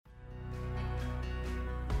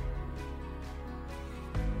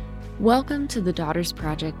Welcome to the Daughters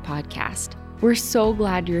Project podcast. We're so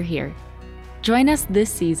glad you're here. Join us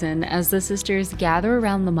this season as the sisters gather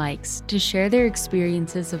around the mics to share their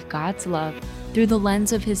experiences of God's love through the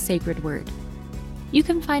lens of His sacred word. You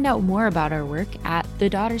can find out more about our work at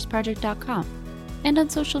thedaughtersproject.com and on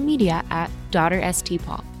social media at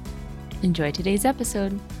DaughterSTPaul. Enjoy today's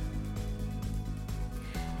episode.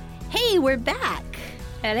 Hey, we're back.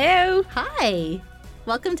 Hello. Hi.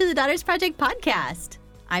 Welcome to the Daughters Project podcast.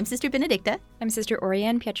 I'm Sister Benedicta. I'm Sister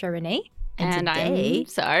Oriane Pietra Renee. And today, I'm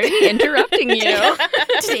sorry, interrupting you.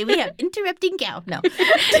 Today we have interrupting cow. No.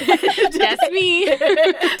 That's me.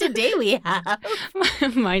 Today we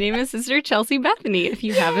have... My name is Sister Chelsea Bethany, if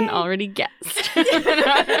you haven't already guessed.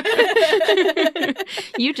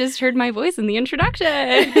 You just heard my voice in the introduction.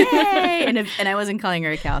 Yay! And I wasn't calling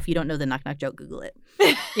her a cow. If you don't know the knock-knock joke, Google it.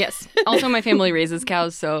 Yes. Also, my family raises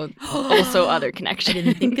cows, so also other connection. I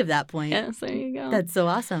didn't think of that point. Yes, there you go. That's so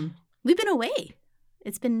awesome. We've been away.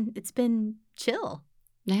 It's been chill.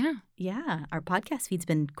 Yeah. Yeah. Our podcast feed's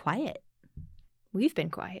been quiet. We've been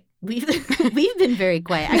quiet. We've been very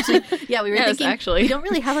quiet. Actually, yeah, we were thinking actually. We don't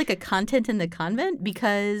really have like a content in the convent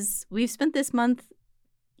because we've spent this month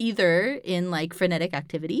either in like frenetic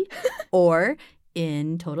activity or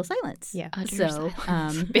in total silence. Yeah. So,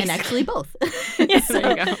 and actually both. Yeah,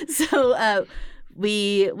 there you go. So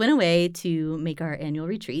we went away to make our annual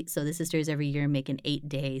retreat. So the sisters every year make an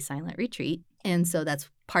 8-day silent retreat. And so that's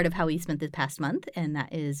part of how we spent the past month. And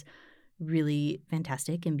that is really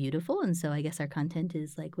fantastic and beautiful. And so I guess our content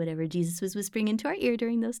is like whatever Jesus was whispering into our ear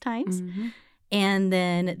during those times. Mm-hmm. And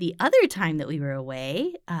then the other time that we were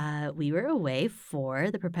away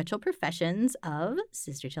for the perpetual professions of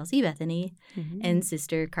Sister Chelsea Bethany and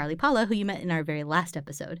Sister Carly Paula, who you met in our very last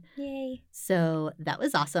episode. Yay. So that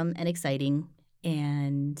was awesome and exciting.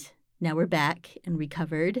 And now we're back and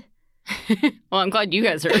recovered. Well, I'm glad you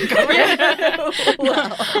guys are recovered.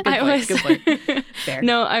 Well, good point. Fair.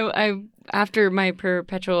 No, I after my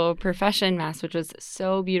perpetual profession mass, which was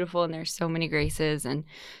so beautiful, and there's so many graces, and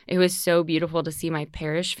it was so beautiful to see my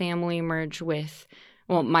parish family merge with,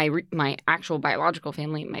 well, my actual biological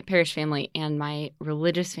family, my parish family, and my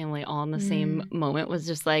religious family all in the same moment was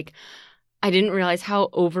just like, I didn't realize how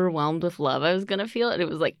overwhelmed with love I was going to feel. And it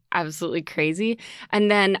was like absolutely crazy. And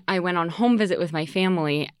then I went on home visit with my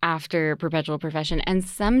family after perpetual profession. And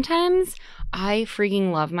sometimes I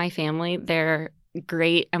freaking love my family. They're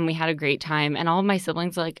great. And we had a great time. And all of my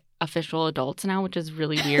siblings are like official adults now, which is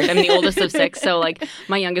really weird. I'm the oldest of 6. So like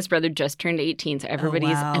my youngest brother just turned 18. So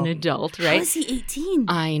everybody's an adult, right? How is he 18?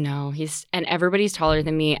 I know. And everybody's taller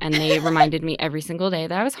than me. And they reminded me every single day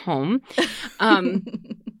that I was home.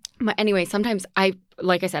 But anyway, sometimes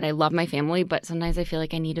like I said, I love my family, but sometimes I feel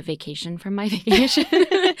like I need a vacation from my vacation.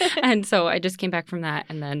 And so I just came back from that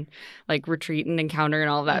and then like retreat and encounter and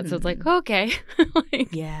all of that. So it's like, okay.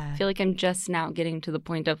 Yeah. I feel like I'm just now getting to the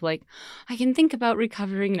point of like, I can think about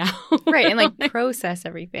recovering now. Right. And like process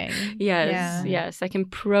everything. Yes. I can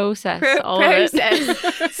process all of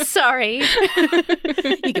it. Sorry.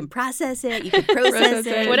 You can process it. You can process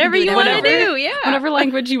it. Whatever you want to do. Yeah. Whatever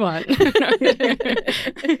language you want.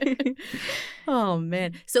 Oh,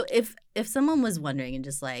 man. So if someone was wondering and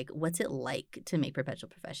just like, what's it like to make perpetual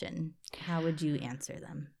profession, how would you answer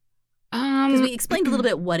them? Because we explained a little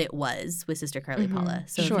bit what it was with Sister Carly Paula.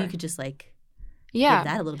 So if you could just like give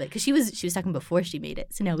that a little bit. Because she was talking before she made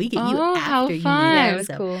it. So now we get you after you made it. Yeah, it was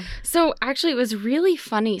cool. So actually it was really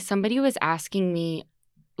funny. Somebody was asking me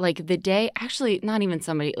like the day, actually not even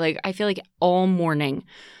somebody, like I feel like all morning.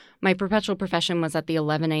 My perpetual profession was at the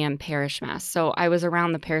 11 a.m. parish mass. So I was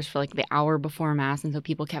around the parish for like the hour before mass. And so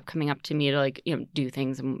people kept coming up to me to like, do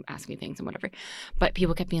things and ask me things and whatever. But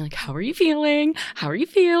people kept being like, how are you feeling? How are you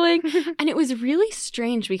feeling? And it was really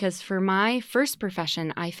strange because for my first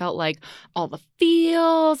profession, I felt like all the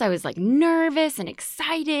feels. I was like nervous and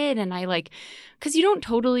excited. And I like, because you don't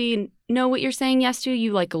totally know what you're saying yes to.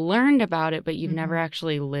 You like learned about it, but you've never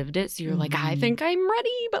actually lived it. So you're like, I think I'm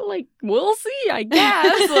ready, but like, we'll see, I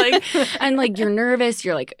guess. Like, and like, you're nervous.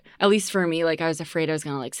 You're like, at least for me, like I was afraid I was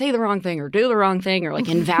going to like say the wrong thing or do the wrong thing or like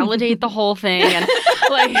invalidate the whole thing. And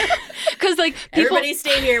like, because like people, everybody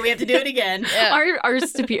stay here. We have to do it again.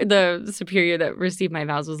 The superior that received my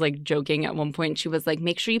vows was like joking at one point. She was like,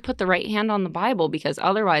 make sure you put the right hand on the Bible because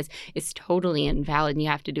otherwise it's totally invalid and you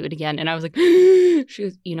have to do it again. And I was like, she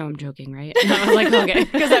was, I'm joking, right? And I was like, okay,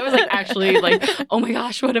 because I was like actually like, oh my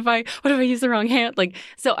gosh, what if I use the wrong hand? Like,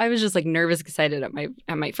 so I was just like nervous, excited at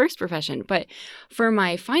my first profession. But for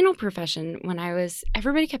my final profession, when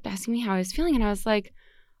everybody kept asking me how I was feeling, and I was like,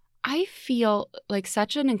 I feel like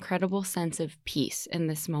such an incredible sense of peace in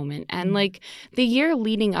this moment. And like the year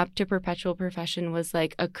leading up to Perpetual Profession was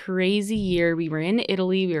like a crazy year. We were in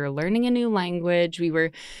Italy. We were learning a new language. We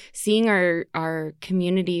were seeing our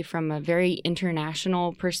community from a very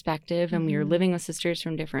international perspective. And we were living with sisters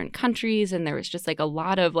from different countries. And there was just like a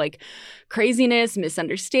lot of like craziness,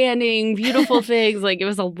 misunderstanding, beautiful things. Like it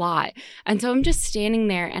was a lot. And so I'm just standing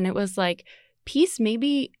there and it was like, peace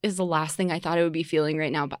maybe is the last thing I thought I would be feeling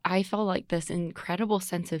right now, but I felt like this incredible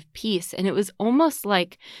sense of peace. And it was almost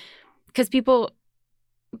like, because people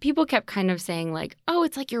kept kind of saying like, oh,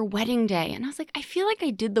 it's like your wedding day. And I was like, I feel like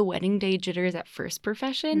I did the wedding day jitters at first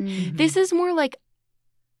profession. This is more like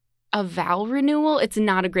a vow renewal. It's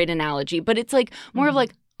not a great analogy, but it's like more of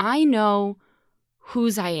like, I know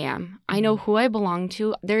whose I am. I know who I belong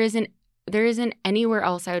to. There isn't anywhere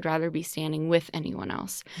else I would rather be standing with anyone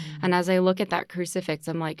else. And as I look at that crucifix,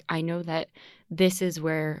 I'm like, I know that this is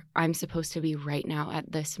where I'm supposed to be right now at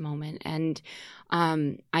this moment. And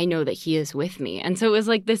I know that he is with me. And so it was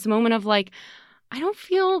like this moment of like, I don't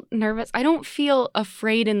feel nervous. I don't feel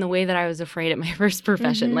afraid in the way that I was afraid at my first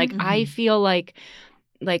profession. I feel like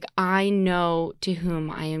I know to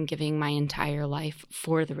whom I am giving my entire life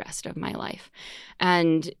for the rest of my life.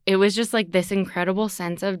 And it was just like this incredible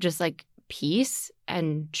sense of just like peace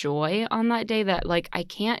and joy on that day that like I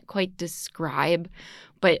can't quite describe,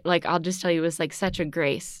 but like I'll just tell you it was like such a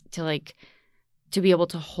grace to be able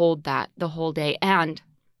to hold that the whole day. And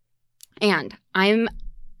I'm,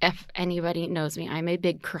 if anybody knows me, I'm a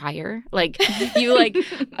big crier. Like you like,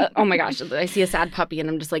 oh my gosh, I see a sad puppy and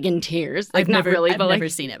I'm just like in tears. Like I've never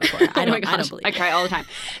seen it before. I don't believe I cry all the time.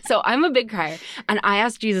 So I'm a big crier. And I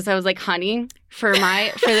asked Jesus, I was like, honey,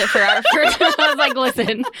 I was like,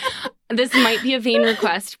 listen, this might be a vain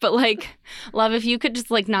request, but like, love, if you could just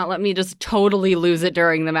like not let me just totally lose it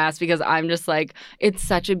during the mass, because I'm just like, it's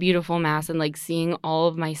such a beautiful mass, and like seeing all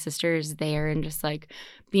of my sisters there and just like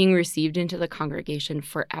being received into the congregation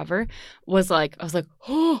forever was like, I was like,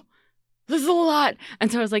 oh, this is a lot. And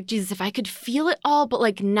so I was like, Jesus, if I could feel it all, but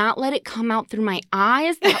like not let it come out through my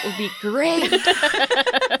eyes, that would be great.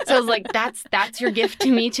 So I was like, that's your gift to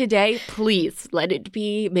me today. Please let it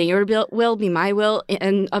be. May your will be my will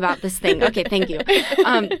and about this thing. Okay, thank you.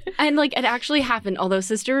 And like it actually happened. Although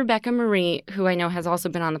Sister Rebecca Marie, who I know has also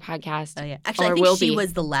been on the podcast. Oh yeah, actually, I think she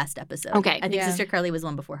was the last episode. Okay, I think Sister Carly was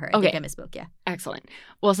one before her. I think I misspoke. Yeah, excellent.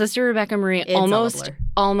 Well, Sister Rebecca Marie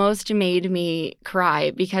almost made me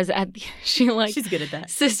cry because she's good at that.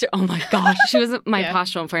 Sister, oh my gosh, she was my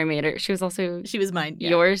pastoral formator. She was mine. Yeah.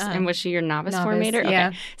 Yours, and was she your novice formator? Yeah.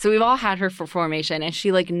 Okay. So we've all had her for formation, and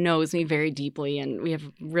she like knows me very deeply, and we have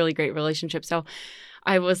a really great relationship. So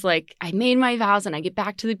I was like, I made my vows, and I get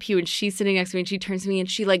back to the pew, and she's sitting next to me, and she turns to me, and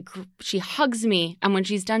she hugs me, and when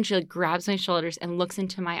she's done, she like grabs my shoulders and looks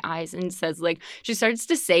into my eyes and says like, she starts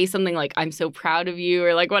to say something like, I'm so proud of you,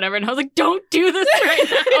 or like whatever, and I was like, don't do this right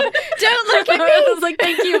now. Don't look at me. I was like,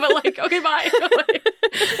 thank you, but like, okay, bye.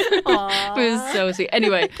 It was so sweet.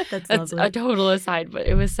 Anyway, that's a total aside, but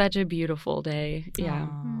it was such a beautiful day. Yeah.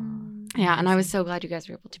 Yeah, and I was so glad you guys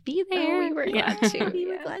were able to be there. We were glad too. We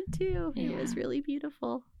were glad too. It was really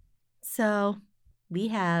beautiful. So we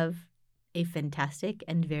have a fantastic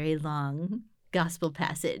and very long gospel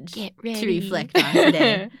passage to reflect on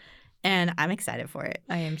today. And I'm excited for it.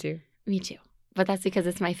 I am too. Me too. But that's because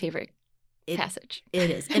it's my favorite passage. It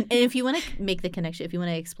is. And if you want to make the connection, if you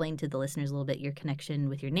want to explain to the listeners a little bit your connection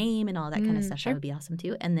with your name and all that kind of stuff, sure. That would be awesome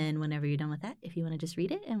too. And then whenever you're done with that, if you want to just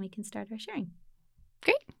read it and we can start our sharing.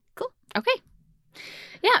 Great. Cool. Okay.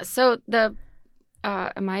 Yeah, so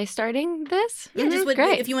am I starting this? Yeah, just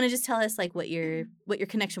great. If you want to just tell us like what your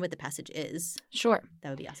connection with the passage is. Sure. That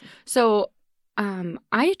would be awesome. So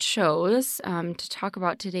I chose to talk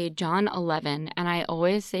about today John 11, and I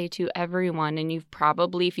always say to everyone, and you've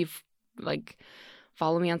probably, if you've like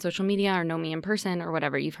follow me on social media or know me in person or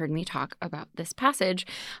whatever, you've heard me talk about this passage,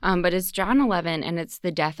 but it's John 11, and it's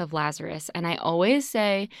the death of Lazarus. And I always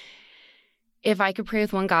say, if I could pray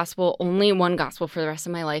with only one gospel for the rest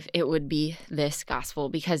of my life, it would be this gospel,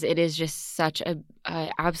 because it is just such a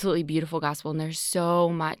absolutely beautiful gospel, and there's so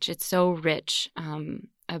much. It's so rich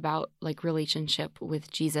about like relationship with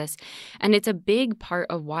Jesus, and it's a big part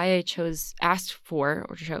of why I chose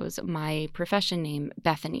my profession name,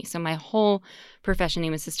 Bethany. So my whole profession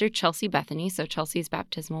name is Sister Chelsea Bethany. So Chelsea's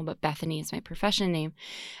baptismal, but Bethany is my profession name,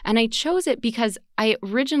 and I chose it because I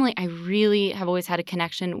really have always had a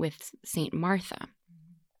connection with Saint Martha.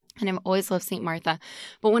 And I've always loved St. Martha.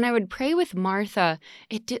 But when I would pray with Martha,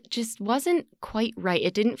 just wasn't quite right.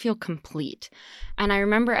 It didn't feel complete. And I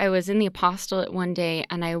remember I was in the apostolate one day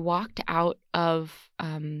and I walked out of,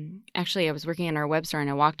 actually I was working in our web store and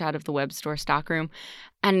I walked out of the web store stockroom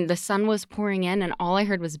and the sun was pouring in and all I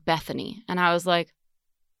heard was Bethany. And I was like,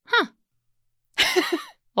 huh.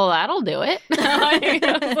 Well, that'll do it. It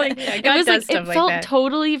felt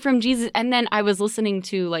totally from Jesus. And then I was listening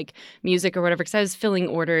to like music or whatever because I was filling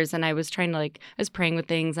orders and I was trying to I was praying with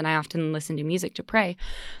things and I often listen to music to pray.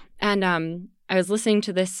 And I was listening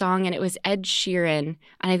to this song and it was Ed Sheeran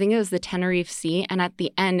and I think it was the Tenerife Sea. And at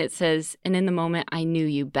the end it says, and in the moment I knew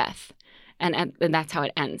you, Beth. And that's how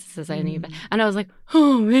it ends. It says, I knew you, Beth. And I was like,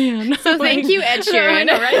 oh, man. So thank you, Ed Sheeran.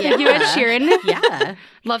 Right? Thank you, Ed Sheeran. Yeah.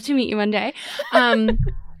 Love to meet you one day.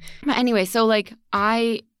 But anyway, so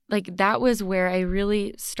that was where I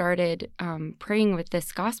really started praying with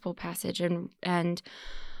this gospel passage. And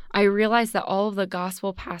I realized that all of the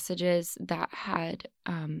gospel passages that had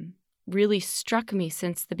really struck me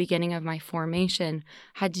since the beginning of my formation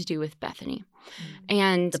had to do with Bethany.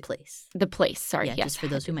 And the place, sorry. Yeah, yes. just for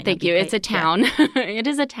those who might Thank not you. be It's a town. Yeah. It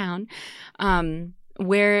is a town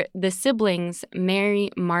where the siblings,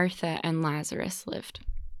 Mary, Martha, and Lazarus lived.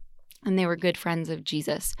 And they were good friends of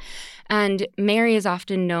Jesus. And Mary is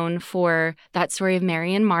often known for that story of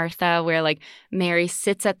Mary and Martha, where Mary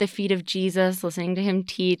sits at the feet of Jesus listening to him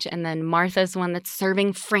teach. And then Martha's the one that's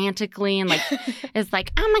serving frantically and is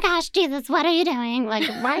like, oh my gosh, Jesus, what are you doing? Why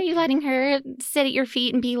are you letting her sit at your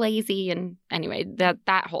feet and be lazy? And anyway,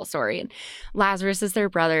 that whole story. And Lazarus is their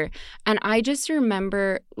brother. And I just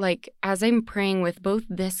remember as I'm praying with both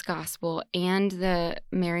this gospel and the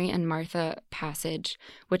Mary and Martha passage,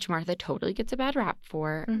 which Martha totally gets a bad rap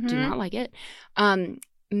for. Mm-hmm. Do not like it.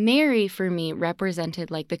 Mary, for me, represented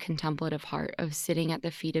the contemplative heart of sitting at the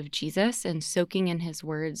feet of Jesus and soaking in his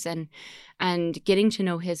words and getting to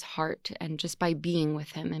know his heart, and just by being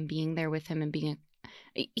with him and being there with him and being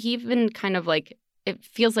even kind of it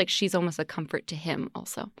feels like she's almost a comfort to him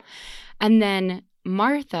also. And then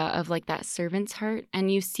Martha of that servant's heart, and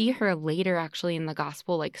you see her later actually in the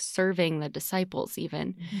gospel serving the disciples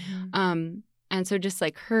even. Mm-hmm. And so just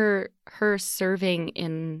her serving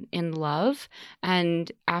in love, and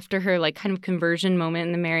after her kind of conversion moment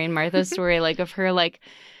in the Mary and Martha story, of her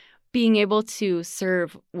being able to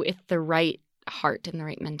serve with the right heart and the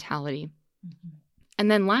right mentality. Mm-hmm. And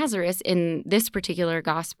then Lazarus, in this particular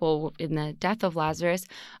gospel, in the death of Lazarus,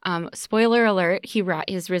 spoiler alert, he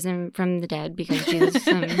is risen from the dead because Jesus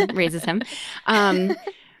raises him.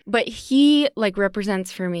 But he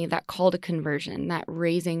represents for me that call to conversion, that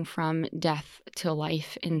raising from death to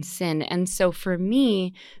life in sin. And so for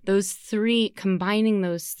me, combining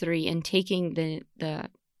those three and taking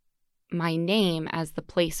my name as the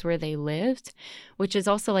place where they lived, which is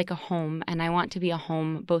also like a home. And I want to be a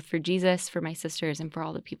home both for Jesus, for my sisters, and for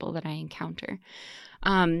all the people that I encounter.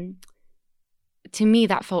 To me,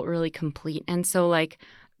 that felt really complete. And so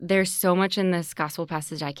there's so much in this gospel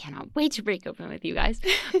passage I cannot wait to break open with you guys.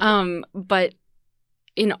 But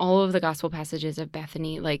in all of the gospel passages of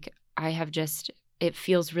Bethany, it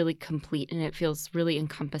feels really complete and it feels really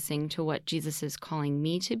encompassing to what Jesus is calling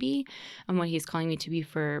me to be and what he's calling me to be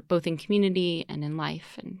for both in community and in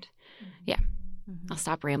life. And yeah, I'll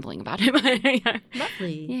stop rambling about it.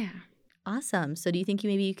 Lovely. Yeah. Awesome. So do you think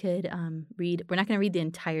you could read, we're not going to read the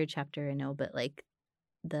entire chapter, I know, but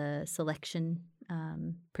the selection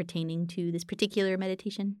pertaining to this particular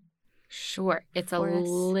meditation? Sure. It's a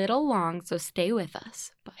little long, so stay with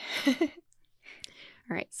us. But...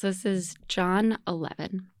 All right, so this is John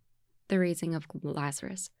 11, the raising of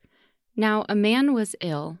Lazarus. Now a man was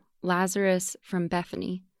ill, Lazarus from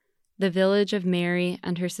Bethany, the village of Mary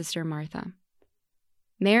and her sister Martha.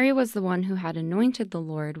 Mary was the one who had anointed the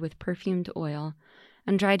Lord with perfumed oil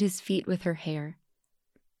and dried his feet with her hair.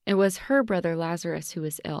 It was her brother Lazarus who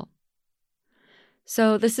was ill.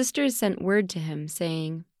 So the sisters sent word to him,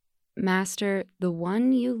 saying, Master, the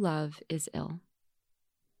one you love is ill.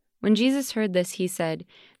 When Jesus heard this, he said,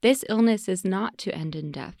 This illness is not to end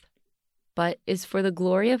in death, but is for the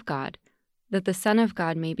glory of God, that the Son of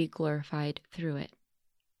God may be glorified through it.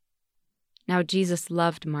 Now Jesus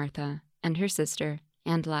loved Martha and her sister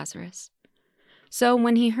and Lazarus. So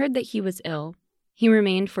when he heard that he was ill, he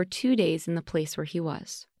remained for 2 days in the place where he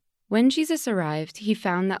was. When Jesus arrived, he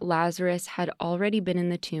found that Lazarus had already been in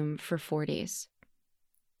the tomb for 4 days.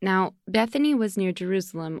 Now Bethany was near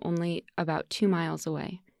Jerusalem, only about 2 miles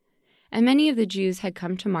away. And many of the Jews had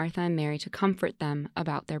come to Martha and Mary to comfort them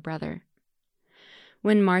about their brother.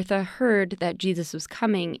 When Martha heard that Jesus was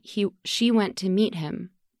coming, she went to meet him,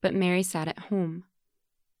 but Mary sat at home.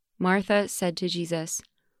 Martha said to Jesus,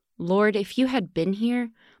 Lord, if you had been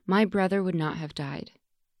here, my brother would not have died.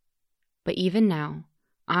 But even now,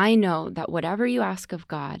 I know that whatever you ask of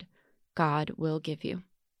God, God will give you."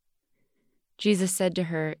 Jesus said to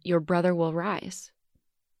her, "Your brother will rise."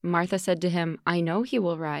 Martha said to him, "I know he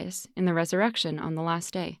will rise in the resurrection on the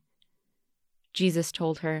last day." Jesus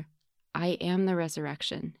told her, "I am the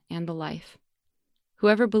resurrection and the life.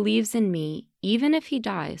 Whoever believes in me, even if he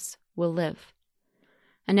dies, will live.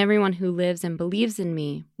 And everyone who lives and believes in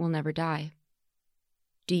me will never die.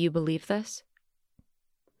 Do you believe this?"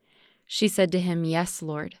 She said to him, "Yes,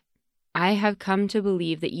 Lord. I have come to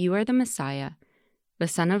believe that you are the Messiah, the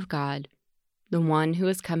Son of God, the one who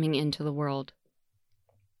is coming into the world."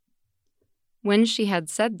 When she had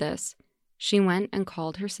said this, she went and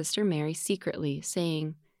called her sister Mary secretly,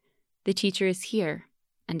 saying, "The teacher is here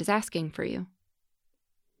and is asking for you."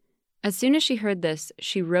 As soon as she heard this,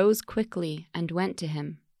 she rose quickly and went to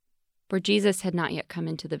him, for Jesus had not yet come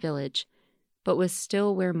into the village, but was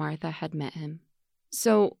still where Martha had met him.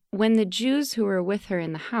 So when the Jews who were with her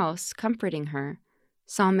in the house, comforting her,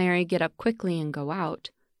 saw Mary get up quickly and go out,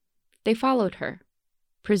 they followed her,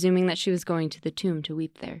 presuming that she was going to the tomb to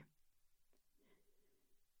weep there.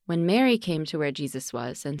 When Mary came to where Jesus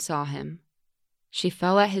was and saw him, she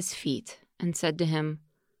fell at his feet and said to him,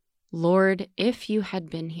 "Lord, if you had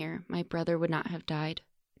been here, my brother would not have died."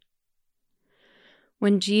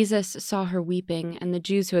 When Jesus saw her weeping and the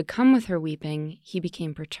Jews who had come with her weeping, he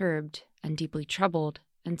became perturbed and deeply troubled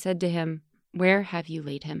and said to him, "Where have you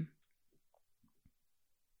laid him?"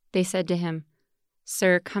 They said to him,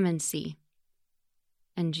 "Sir, come and see."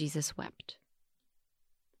 And Jesus wept.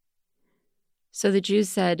 So the Jews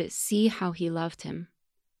said, "See how he loved him."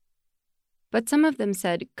 But some of them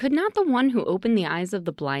said, "Could not the one who opened the eyes of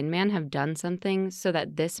the blind man have done something so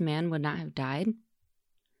that this man would not have died?"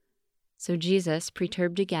 So Jesus,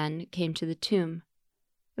 perturbed again, came to the tomb.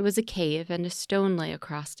 It was a cave, and a stone lay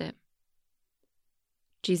across it.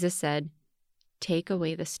 Jesus said, "Take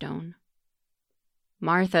away the stone."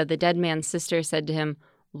 Martha, the dead man's sister, said to him,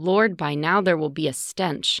 "Lord, by now there will be a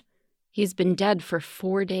stench. He's been dead for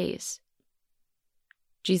 4 days."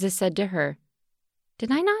 Jesus said to her,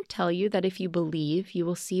 "Did I not tell you that if you believe, you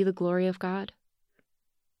will see the glory of God?"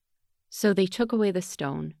 So they took away the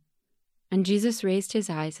stone, and Jesus raised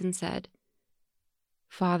his eyes and said,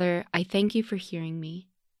 "Father, I thank you for hearing me.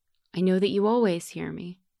 I know that you always hear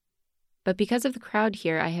me. But because of the crowd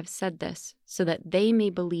here, I have said this, so that they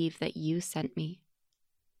may believe that you sent me."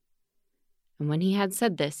 And when he had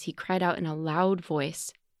said this, he cried out in a loud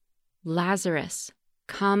voice, "Lazarus,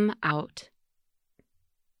 come out."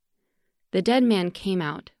 The dead man came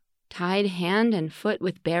out, tied hand and foot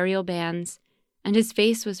with burial bands, and his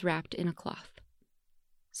face was wrapped in a cloth.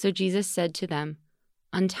 So Jesus said to them,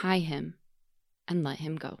 "Untie him and let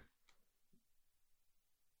him go."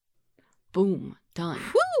 Boom. Done.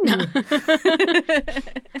 I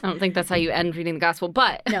don't think that's how you end reading the gospel,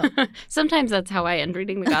 but No. Sometimes that's how I end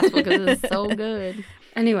reading the gospel because it's so good.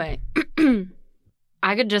 Anyway,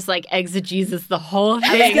 I could just exegesis the whole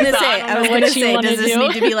thing. I was gonna so say, I don't know what you wanna does this do.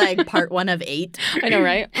 need to be like part 1 of 8? I know,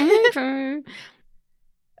 right? Okay.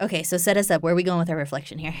 Okay, so set us up. Where are we going with our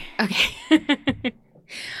reflection here? Okay.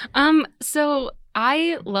 So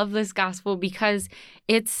I love this gospel because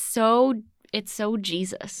it's so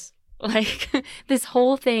Jesus. This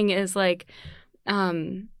whole thing is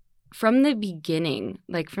from the beginning,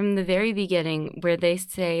 from the very beginning, where they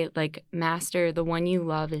say, Master, the one you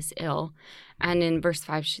love is ill. And in verse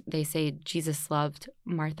 5, they say Jesus loved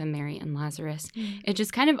Martha, Mary, and Lazarus. Mm. It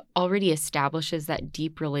just kind of already establishes that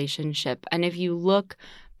deep relationship. And if you look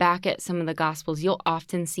back at some of the Gospels, you'll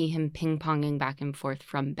often see him ping-ponging back and forth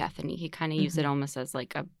from Bethany. He kind of used it almost as a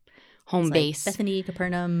home base. Bethany,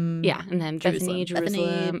 Capernaum. Yeah, and then Bethany,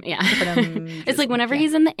 Jerusalem. Yeah. Capernaum, It's whenever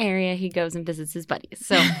he's in the area, he goes and visits his buddies.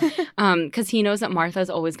 So, because he knows that Martha's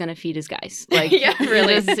always going to feed his guys. Yeah,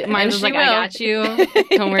 really. Martha's I got you.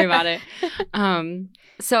 Don't worry about it.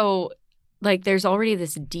 So, there's already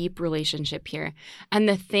this deep relationship here. And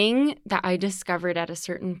the thing that I discovered at a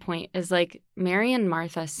certain point is, Mary and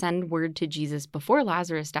Martha send word to Jesus before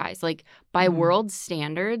Lazarus dies. By world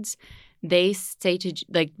standards, they say to,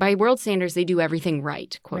 by world standards, they do everything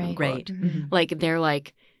right, quote unquote. Right. Mm-hmm.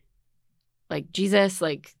 They're Jesus,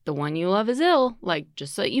 the one you love is ill.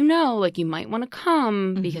 Just so you know, you might want to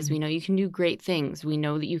come because we know you can do great things. We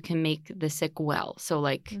know that you can make the sick well. So,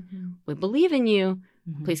 we believe in you.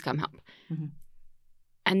 Please come help. Mm-hmm.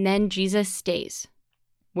 And then Jesus stays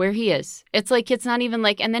where he is. It's not even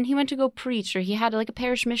and then he went to go preach, or he had a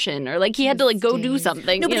parish mission, or he had to go do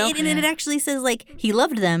something. No, but it actually says he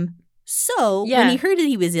loved them. So when he heard that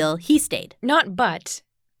he was ill, he stayed. Not but.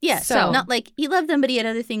 Yeah, So- not like he loved them, but he had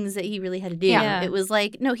other things that he really had to do. Yeah. It was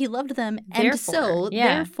like, no, he loved them, and Therefore,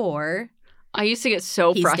 therefore, I used to get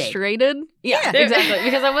so He stayed. frustrated. Yeah, Yeah. exactly.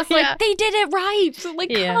 Because I was like, Yeah. they did it right. So,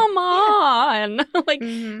 like, Yeah. come on. Like,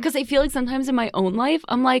 Mhm. because I feel like sometimes in my own life,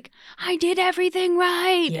 I'm like, I did everything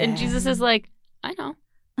right. And Yeah. Jesus is like, I know.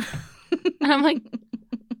 And I'm like,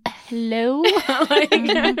 hello? Like,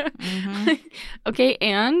 Mhm. okay,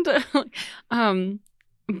 and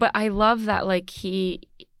but I love that like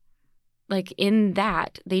in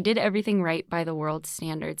that they did everything right by the world's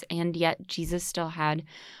standards, and yet Jesus still had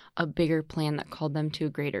a bigger plan that called them to a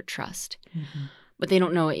greater trust. Mhm. But they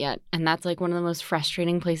don't know it yet. And that's like one of the most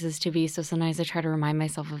frustrating places to be. So sometimes I try to remind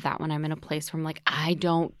myself of that when I'm in a place where I'm like, I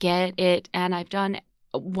don't get it. And I've done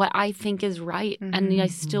what I think is right. And I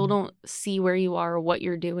still don't see where you are or what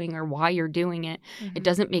you're doing or why you're doing it. It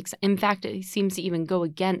doesn't make sense. In fact, it seems to even go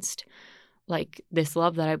against like this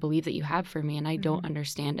love that I believe that you have for me. And I don't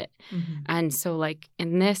understand it. Mhm. And so like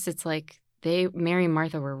in this, it's like Mary and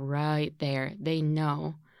Martha were right there. They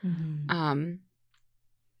know. Mhm.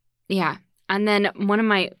 Yeah. And then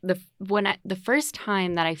the first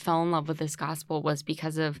time that I fell in love with this gospel was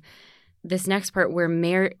because of this next part where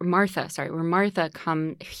Martha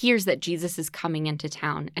hears that Jesus is coming into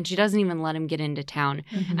town, and she doesn't even let him get into town.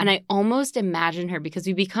 Mhm. And I almost imagine her, because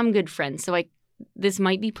we become good friends. So this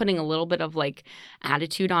might be putting a little bit of like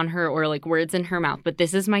attitude on her or like words in her mouth, but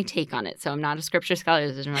this is my take on it. So I'm not a scripture scholar.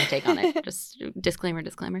 This is my take on it. Just disclaimer.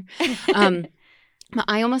 But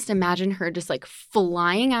I almost imagine her just like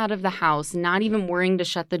flying out of the house, not even worrying to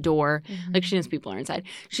shut the door. Like she knows people are inside.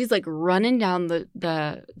 She's like running down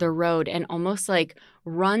the road and almost like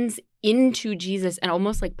runs into Jesus and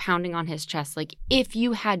almost like pounding on his chest. Like, if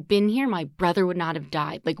you had been here, my brother would not have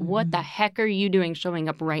died. Like, what the heck are you doing showing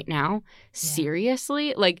up right now?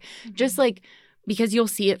 Seriously? Like, just like, because you'll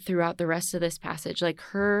see it throughout the rest of this passage. Like,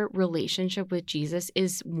 her relationship with Jesus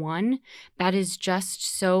is one that is just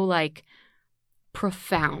so like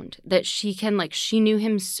profound, that she knew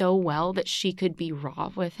him so well that she could be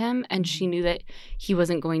raw with him, and she knew that he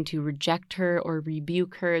wasn't going to reject her or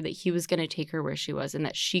rebuke her, that he was going to take her where she was, and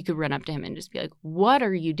that she could run up to him and just be like, what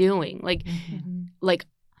are you doing? Like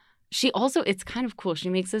she also, it's kind of cool, she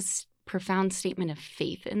makes this profound statement of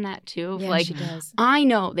faith in that too, of like, she does. I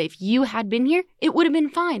know that if you had been here, it would have been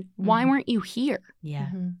fine. Why weren't you here? Yeah.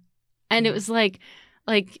 And it was like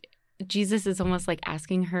Jesus is almost like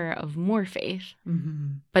asking her of more faith.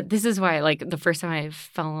 But this is why, like, the first time I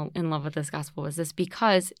fell in love with this gospel was this,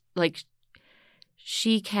 because like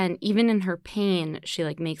she can, even in her pain, she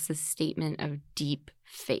like makes this statement of deep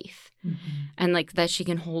faith, and like that she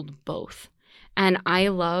can hold both. And I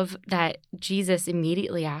love that Jesus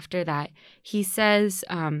immediately after that, he says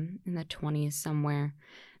in the 20s somewhere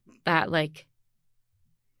that like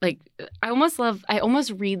I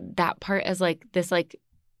almost read that part as like this like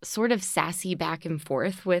sort of sassy back and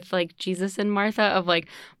forth with like Jesus and Martha, of like,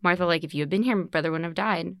 Martha, like, if you had been here, my brother wouldn't have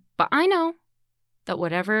died. But I know that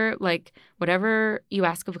whatever you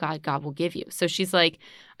ask of God, God will give you. So she's like,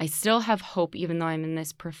 I still have hope, even though I'm in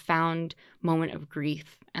this profound moment of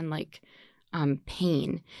grief and like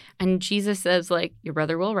pain. And Jesus says like, your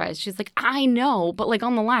brother will rise. She's like, I know, but like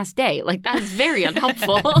on the last day. Like, that's very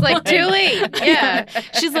unhelpful. It's like, too late. Yeah.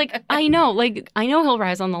 She's like, I know he'll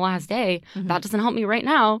rise on the last day. That doesn't help me right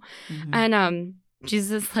now. And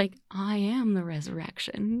Jesus is like, I am the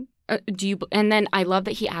resurrection. And then I love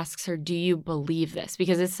that he asks her, do you believe this?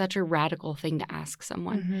 Because it's such a radical thing to ask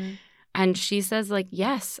someone. And she says like,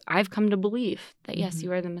 yes, I've come to believe that, yes,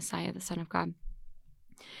 you are the Messiah, the Son of God.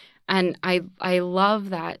 And I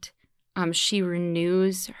love that she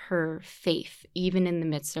renews her faith even in the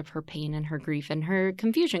midst of her pain and her grief and her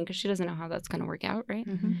confusion, because she doesn't know how that's going to work out, right?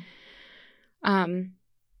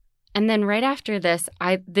 And then right after this,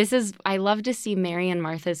 I love to see Mary and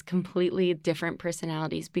Martha's completely different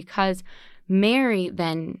personalities, because Mary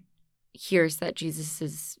then hears that Jesus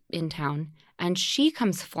is in town, and she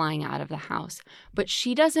comes flying out of the house, but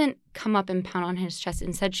she doesn't come up and pound on his chest.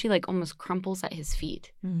 Instead, she like almost crumples at his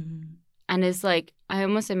feet and is like, I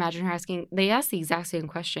almost imagine her asking, they ask the exact same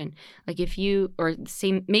question, like,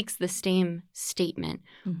 makes the same statement,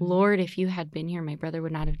 Lord, if you had been here, my brother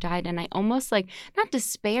would not have died. And I almost like, not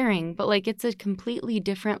despairing, but like it's a completely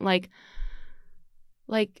different like,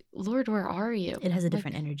 Lord, where are you? It has a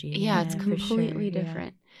different energy. Yeah, it's completely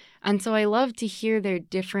different. And so I love to hear their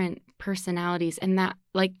different personalities, and that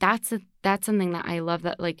like that's something that I love,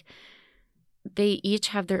 that like they each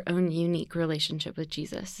have their own unique relationship with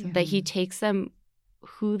Jesus, that he takes them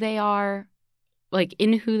who they are like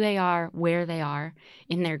in who they are, where they are,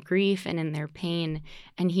 in their grief and in their pain.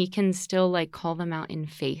 And he can still like call them out in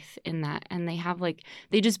faith in that. And they have like,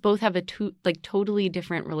 they just both have like totally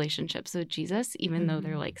different relationships with Jesus, even though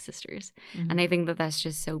they're like sisters. And I think that that's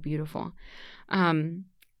just so beautiful. And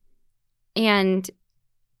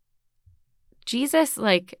Jesus,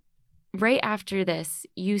 like right after this,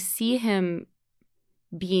 you see him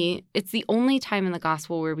it's the only time in the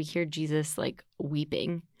gospel where we hear Jesus like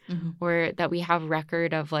weeping. Or that we have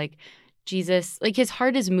record of like Jesus, like his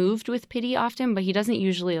heart is moved with pity often, but he doesn't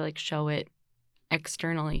usually like show it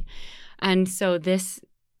externally. And so the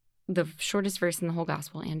shortest verse in the whole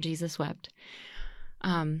gospel, and Jesus wept,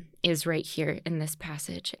 is right here in this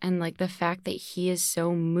passage. And like the fact that he is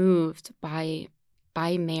so moved by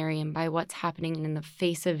Mary and by what's happening in the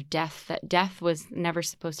face of death, that death was never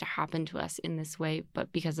supposed to happen to us in this way,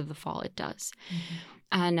 but because of the fall, it does.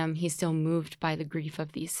 And he's still moved by the grief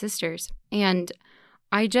of these sisters. And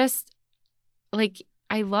I just, like,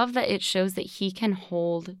 I love that it shows that he can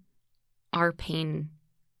hold our pain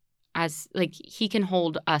as, like, he can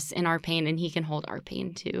hold us in our pain, and he can hold our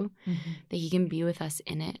pain too, that he can be with us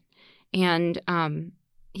in it. And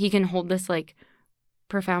he can hold this, like,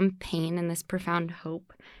 profound pain and this profound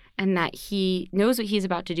hope, and that he knows what he's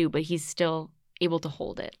about to do, but he's still able to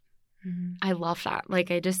hold it. I love that. Like,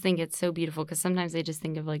 I just think it's so beautiful, because sometimes I just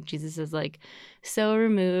think of like Jesus as like so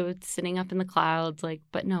removed, sitting up in the clouds, like,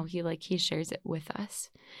 but no, he shares it with us.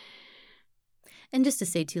 And just to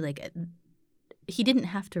say too, like, he didn't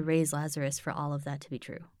have to raise Lazarus for all of that to be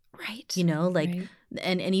true. Right. You know, like, Right.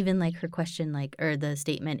 and even like her question, like, or the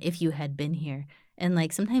statement, if you had been here. And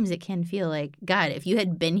like sometimes it can feel like, God, if you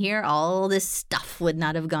had been here, all this stuff would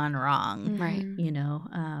not have gone wrong. Right. You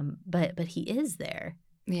know, but he is there.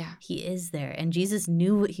 Yeah. He is there. And Jesus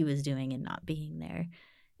knew what he was doing in not being there.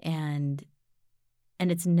 And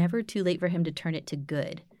it's never too late for him to turn it to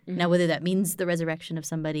good. Now, whether that means the resurrection of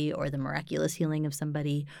somebody or the miraculous healing of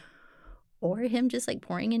somebody, or him just like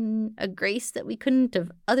pouring in a grace that we couldn't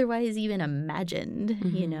have otherwise even imagined,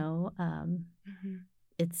 you know,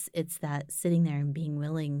 it's that sitting there and being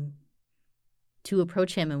willing to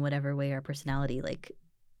approach him in whatever way our personality like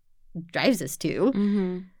drives us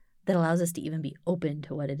to. That allows us to even be open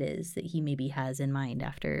to what it is that he maybe has in mind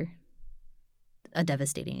after a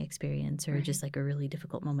devastating experience or just like a really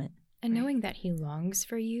difficult moment. And knowing that he longs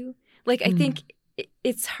for you. Like, I think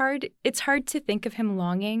it's hard to think of him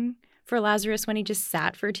longing for Lazarus when he just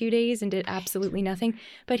sat for 2 days and did absolutely nothing.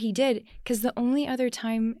 But he did, because the only other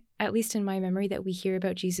time, at least in my memory, that we hear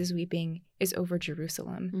about Jesus weeping is over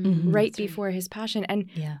Jerusalem, right before his passion. And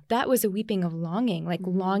that was a weeping of longing, like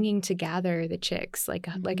longing to gather the chicks, like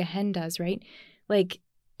a hen does, right? Like,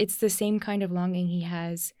 it's the same kind of longing he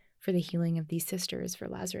has for the healing of these sisters, for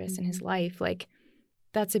Lazarus in his life. Like,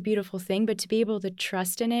 that's a beautiful thing. But to be able to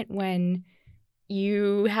trust in it when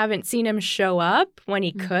you haven't seen him show up, when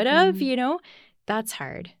he could have, you know, that's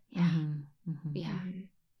hard. Yeah.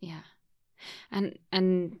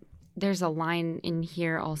 And there's a line in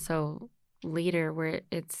here also later where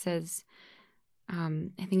it says,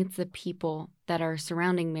 I think it's the people that are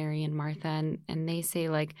surrounding Mary and Martha, and they say,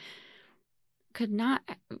 like, could not,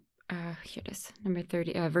 here it is,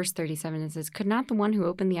 verse 37, it says, could not the one who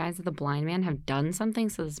opened the eyes of the blind man have done something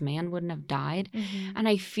so this man wouldn't have died? And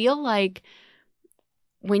I feel like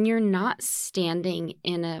when you're not standing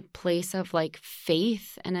in a place of like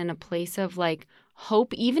faith and in a place of like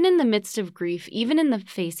hope, even in the midst of grief, even in the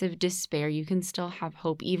face of despair, you can still have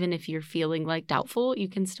hope. Even if you're feeling like doubtful, you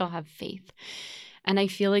can still have faith. And I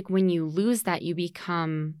feel like when you lose that,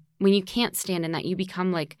 when you can't stand in that, you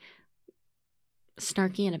become like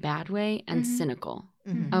snarky in a bad way and cynical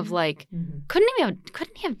of like, couldn't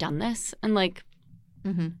he have done this? And like,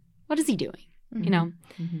 what is he doing? You know?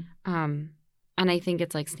 And I think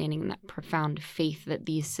it's like standing in that profound faith that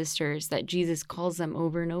these sisters, that Jesus calls them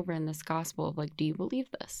over and over in this gospel of like, do you believe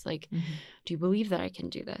this? Like, do you believe that I can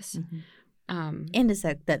do this? And it's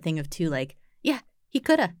that thing of too, like, yeah, he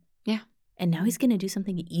coulda. Yeah. And now he's going to do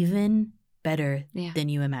something even better than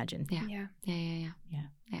you imagined. Yeah.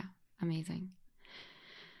 Amazing.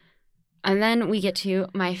 And then we get to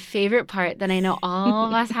my favorite part that I know all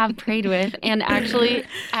of us have prayed with. And actually,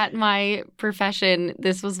 at my profession,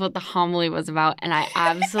 this was what the homily was about. And I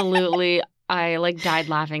like died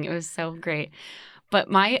laughing. It was so great.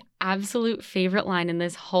 But my absolute favorite line in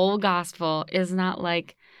this whole gospel is not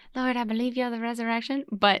like, Lord, I believe you are the resurrection.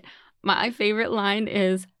 But my favorite line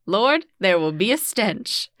is, Lord, there will be a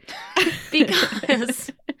stench.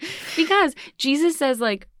 because Jesus says,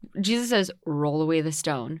 roll away the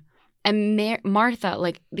stone. And Martha,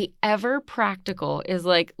 like the ever practical, is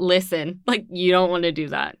like, listen, like you don't want to do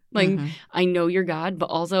that. Like I know you're God, but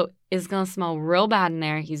also it's going to smell real bad in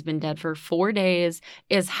there. He's been dead for 4 days.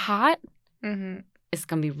 It's hot. It's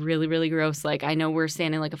going to be really, really gross. Like I know we're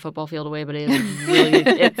standing like a football field away, but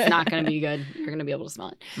it's not going to be good. You're going to be able to smell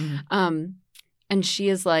it. And she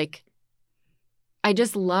is like, I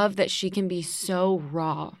just love that she can be so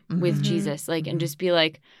raw with Jesus, like, and just be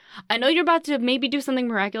like, I know you're about to maybe do something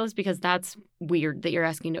miraculous because that's weird that you're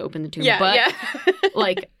asking to open the tomb. But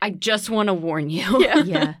like, I just want to warn you.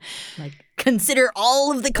 Like, consider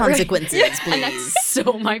all of the consequences, please. And that's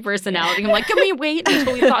so my personality. I'm like, can we wait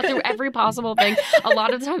until we thought through every possible thing? A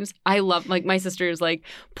lot of times I love, like, my sisters, like,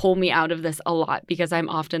 pull me out of this a lot because I'm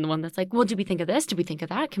often the one that's like, well, did we think of this? Did we think of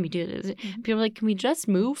that? Can we do this? People are like, can we just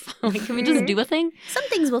move? Like, can we just do a thing? Some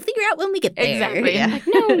things we'll figure out when we get there. Exactly. I'm like,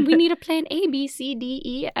 no, we need a plan A, B, C, D,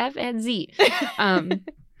 E, F, and Z.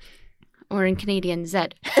 Or in Canadian, Z.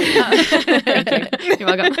 Thank you. You're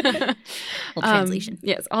welcome. All translation.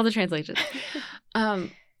 Yes, all the translations.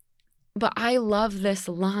 But I love this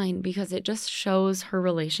line because it just shows her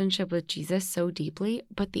relationship with Jesus so deeply.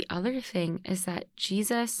 But the other thing is that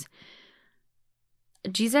Jesus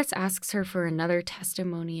asks her for another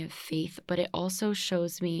testimony of faith, but it also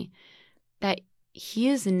shows me that he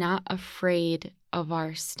is not afraid of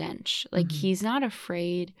our stench. Like, he's not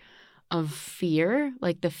afraid of fear,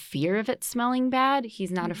 like the fear of it smelling bad.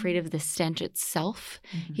 He's not afraid of the stench itself.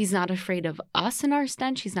 He's not afraid of us and our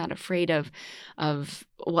stench. He's not afraid of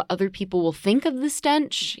what other people will think of the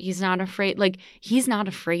stench. He's not afraid. Like, he's not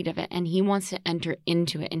afraid of it, and he wants to enter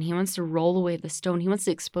into it, and he wants to roll away the stone. He wants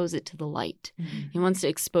to expose it to the light. He wants to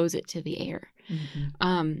expose it to the air.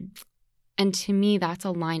 And to me, that's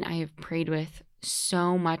a line I have prayed with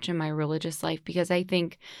so much in my religious life, because I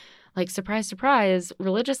think, like, surprise, surprise,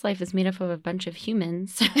 religious life is made up of a bunch of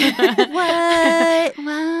humans. What?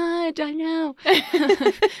 What? I know.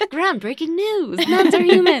 Groundbreaking news. Nuns are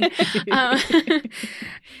human.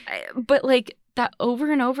 But, like, that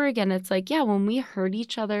over and over again, it's like, yeah, when we hurt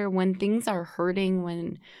each other, when things are hurting,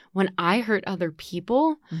 when I hurt other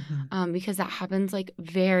people, because that happens, like,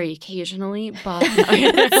 very occasionally, but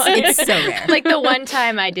it's so rare. Like the one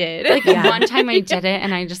time I did. Like the one time I did it,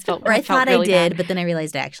 and I just felt, or I thought really I did, bad. but then I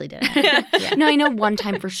realized I actually didn't. No, I know one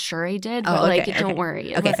time for sure I did, but don't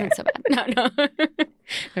worry, it wasn't so bad. No,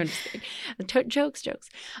 I'm just kidding. Jokes.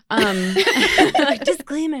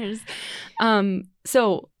 Disclaimers.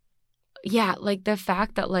 So, yeah, like the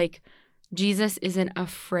fact that, like, Jesus isn't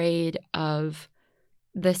afraid of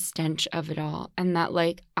the stench of it all, and that,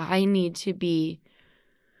 like, I need to be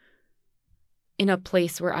in a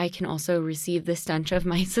place where I can also receive the stench of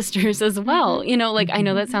my sisters as well. You know, like, I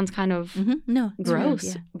know that sounds kind of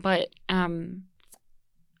gross, but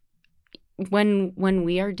when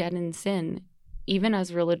we are dead in sin, even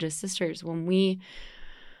as religious sisters, when we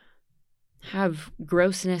have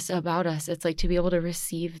grossness about us, it's like to be able to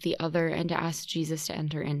receive the other and to ask Jesus to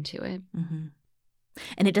enter into it.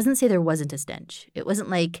 And it doesn't say there wasn't a stench. It wasn't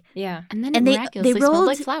like, and then it miraculously smelled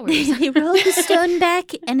like flowers. They rolled the stone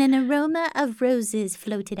back, and an aroma of roses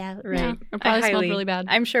floated out. Right. Yeah, it probably smelled really bad.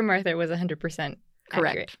 I'm sure Martha was 100% correct,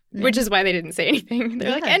 accurate, which is why they didn't say anything.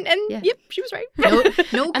 They're like, and yep, she was right.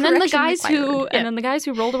 No. And then the guys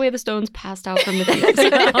who rolled away the stones passed out from the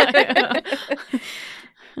field.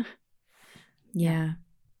 Yeah.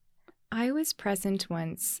 I was present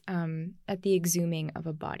once at the exhuming of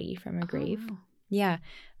a body from a grave. Oh. Yeah.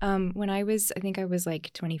 When I think I was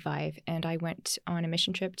like 25, and I went on a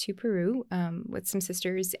mission trip to Peru with some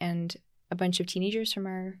sisters and a bunch of teenagers from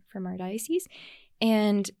our diocese.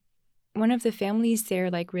 And one of the families there,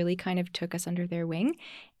 like, really kind of took us under their wing.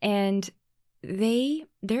 And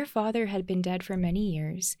their father had been dead for many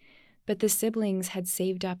years, but the siblings had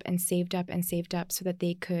saved up and saved up and saved up so that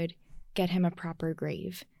they could get him a proper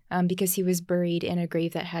grave, because he was buried in a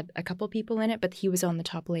grave that had a couple people in it, but he was on the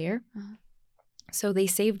top layer. So they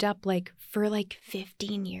saved up for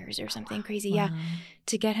 15 years or something crazy,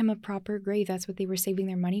 to get him a proper grave. That's what they were saving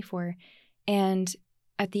their money for. And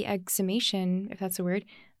at the exhumation, if that's a word,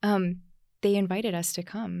 they invited us to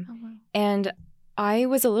come. Oh, wow. And I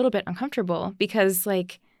was a little bit uncomfortable because,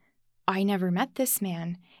 I never met this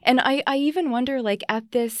man. And I even wonder,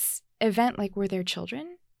 at this event, were there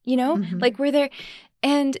children? You know, were there,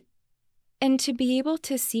 and to be able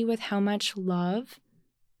to see with how much love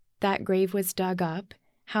that grave was dug up,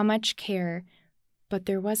 how much care, but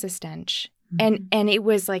there was a stench. And it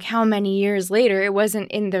was how many years later, it wasn't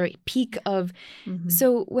in the peak of,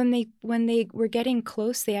 so when they were getting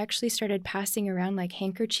close, they actually started passing around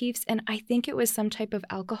handkerchiefs, and I think it was some type of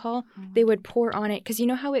alcohol they would pour on it, because you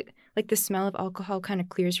know how like the smell of alcohol kind of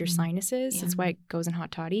clears your sinuses. Yeah. That's why it goes in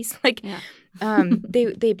hot toddies. Like Yeah.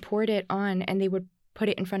 they poured it on and they would put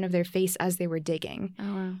it in front of their face as they were digging. Oh,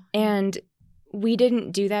 wow. And we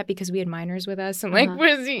didn't do that because we had minors with us. I'm like,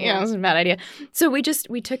 Uh-huh. this is a bad idea. So we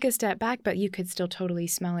took a step back, but you could still totally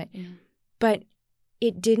smell it. Yeah. But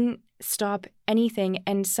it didn't stop anything.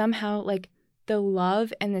 And somehow, like, the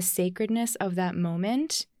love and the sacredness of that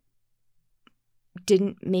moment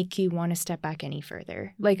didn't make you want to step back any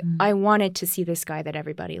further. Like, I wanted to see this guy that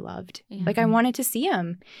everybody loved. Yeah. Like, I wanted to see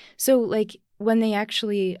him. So, like, when they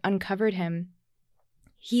actually uncovered him,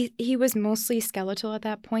 he was mostly skeletal at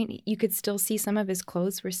that point. You could still see some of his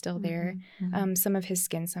clothes were still there, some of his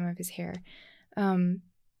skin, some of his hair.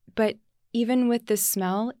 But even with the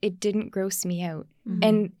smell, it didn't gross me out.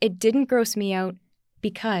 And it didn't gross me out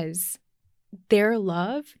because their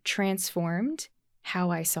love transformed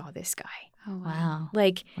how I saw this guy. Oh, wow. Wow.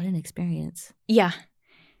 Like, What an experience. yeah.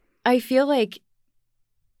 I feel like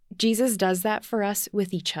Jesus does that for us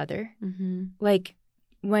with each other. Mm-hmm. Like,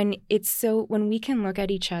 when we can look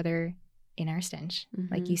at each other in our stench,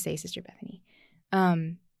 like you say, Sister Bethany,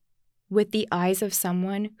 with the eyes of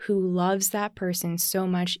someone who loves that person so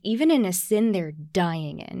much, even in a sin they're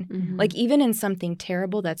dying in, like even in something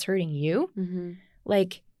terrible that's hurting you,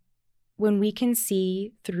 like when we can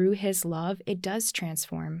see through his love, it does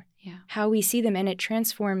transform how we see them, and it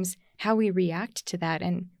transforms how we react to that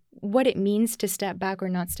and what it means to step back or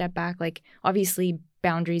not step back. Like, obviously,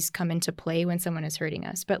 boundaries come into play when someone is hurting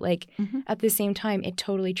us, but like at the same time, it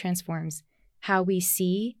totally transforms how we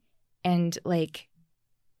see and like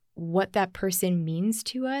what that person means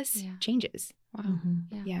to us changes. Wow.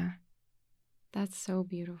 Yeah. That's so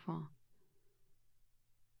beautiful.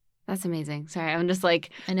 That's amazing. Sorry, I'm just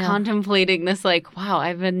like I know. contemplating this, like, wow,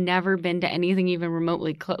 I've never been to anything even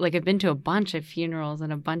remotely close. Like, I've been to a bunch of funerals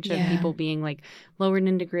and a bunch of people being like lowered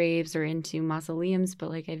into graves or into mausoleums, but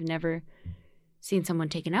like I've never seen someone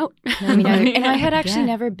taken out. I mean, and I had actually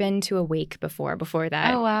never been to a wake before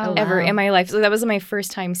that. Oh, wow. Ever in my life. So that was my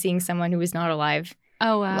first time seeing someone who was not alive.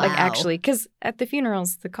 Oh, wow. Like, actually, because at the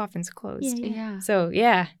funerals, the coffin's closed. Yeah. So,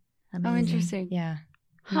 yeah. Amazing. Oh, interesting. Yeah.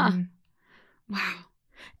 Huh. Wow.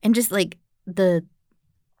 And just like the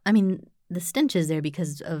stench is there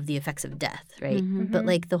because of the effects of death, right? But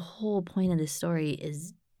like the whole point of this story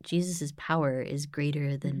is Jesus's power is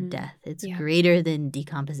greater than death. It's greater than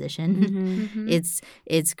decomposition.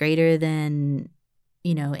 It's greater than,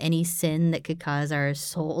 you know, any sin that could cause our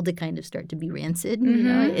soul to kind of start to be rancid. You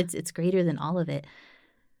know, it's greater than all of it.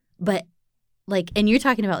 But like, and you're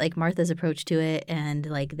talking about like Martha's approach to it and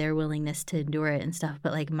like their willingness to endure it and stuff.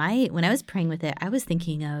 But like when I was praying with it, I was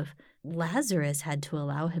thinking of Lazarus had to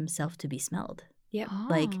allow himself to be smelled. Yeah. Oh,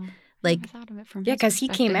 Like, I thought of it from his because he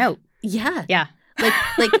came perspective. out. yeah. Yeah.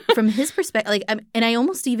 like from his perspective, like, and I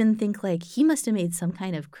almost even think like he must have made some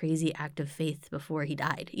kind of crazy act of faith before he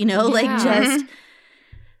died. You know, like just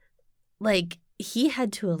like he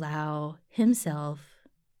had to allow himself,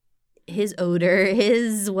 his odor,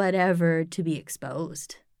 his whatever, to be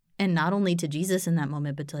exposed, and not only to Jesus in that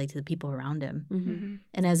moment, but to like to the people around him.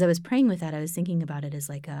 And as I was praying with that, I was thinking about it as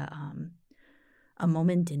like a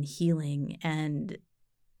moment in healing. And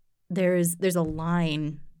there's a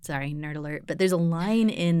line. Sorry, nerd alert. But there's a line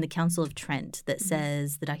in the Council of Trent that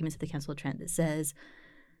says, the documents of the Council of Trent that says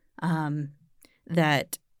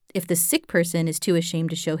that if the sick person is too ashamed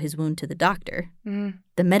to show his wound to the doctor,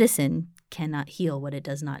 the medicine cannot heal what it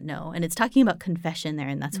does not know. And it's talking about confession there,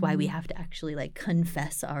 and that's why we have to actually like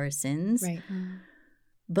confess our sins. Right.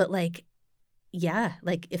 But like, yeah,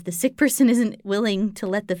 like if the sick person isn't willing to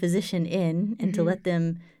let the physician in and to let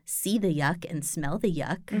them see the yuck and smell the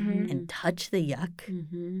yuck and touch the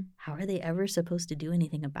yuck, how are they ever supposed to do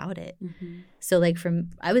anything about it? So like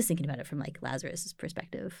I was thinking about it from like Lazarus'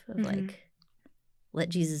 perspective of like, let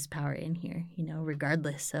Jesus' power in here, you know,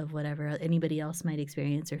 regardless of whatever anybody else might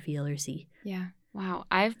experience or feel or see. Yeah. Wow.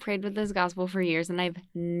 I've prayed with this gospel for years, and I've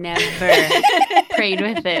never prayed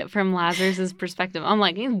with it from Lazarus' perspective. I'm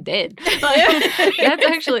like, he's dead. That's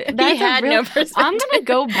actually, that's he had no perspective. I'm going to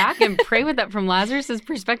go back and pray with that from Lazarus'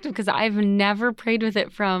 perspective, because I've never prayed with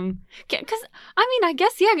it from, because, I mean, I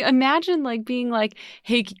guess, yeah, imagine like being like,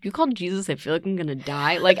 hey, can you call Jesus? I feel like I'm going to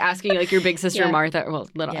die. Like asking like your big sister Martha, well,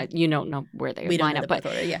 you don't know where they line up, but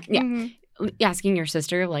asking your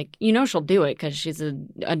sister, like, you know, she'll do it because she's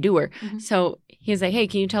a doer. So he's like, hey,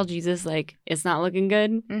 can you tell Jesus, like, it's not looking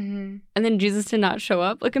good? And then Jesus did not show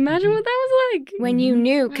up. Like, imagine what that was like. When you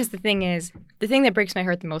knew, because the thing that breaks my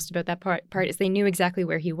heart the most about that part is they knew exactly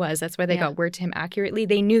where he was. That's why they got word to him accurately.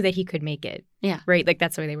 They knew that he could make it. Yeah. Right? Like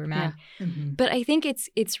that's why they were mad. Yeah. Mm-hmm. But I think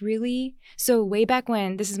it's really, so way back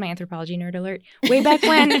when, this is my anthropology nerd alert, way back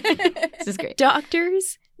when This is great.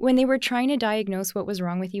 doctors, when they were trying to diagnose what was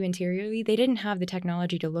wrong with you interiorly, they didn't have the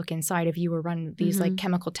technology to look inside of you or run these like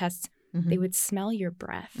chemical tests. Mm-hmm. They would smell your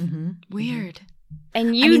breath. Mm-hmm. Weird.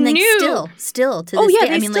 And you I mean, knew. like still to this Oh, yeah, day.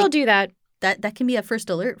 they I mean, still like, do that. that can be a first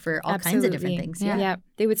alert for all kinds of different Absolutely. things. Yeah. Yeah.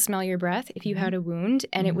 They would smell your breath if you had a wound,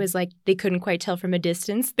 and it Mhm. was like they couldn't quite tell from a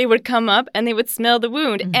distance. They would come up and they would smell the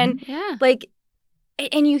wound. Mhm. And Yeah. like,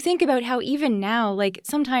 and you think about how even now, like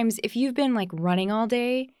sometimes if you've been like running all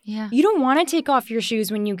day, Yeah. you don't want to take off your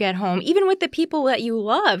shoes when you get home, even with the people that you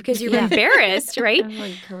love, because you're Yeah. embarrassed, right?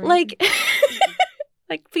 I'm Like,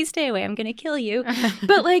 like, please stay away. I'm gonna kill you.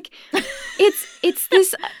 But like, it's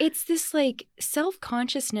this like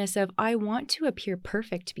self-consciousness of I want to appear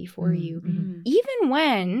perfect before you, Mhm. even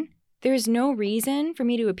when there's no reason for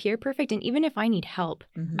me to appear perfect, and even if I need help,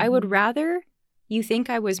 Mhm. I would rather you think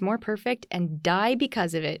I was more perfect and die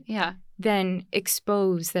because of it Yeah. than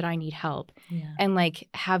expose that I need help Yeah. and like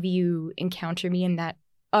have you encounter me in that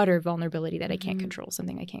utter vulnerability that I can't Mhm. control,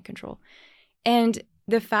 something I can't control. And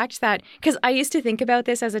the fact that, because I used to think about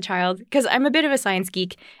this as a child, because I'm a bit of a science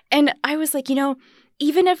geek, and I was like,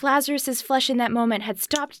 even if Lazarus's flesh in that moment had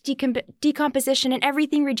stopped decomposition and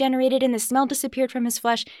everything regenerated and the smell disappeared from his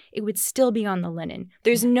flesh, it would still be on the linen.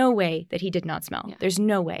 There's no way that he did not smell. Yeah. There's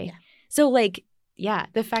no way. Yeah. So like, yeah,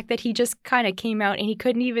 the fact that he just kind of came out and he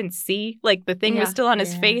couldn't even see, like the thing was Yeah. still on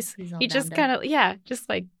his Yeah, face. he's all He just bound up. kind of, just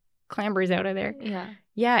like clambers out of there. Yeah.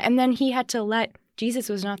 Yeah, and then he had to Jesus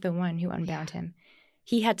was not the one who unbound him.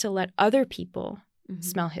 He had to let other people Mhm.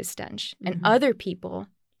 smell his stench and Mhm. other people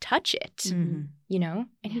touch it, Mhm.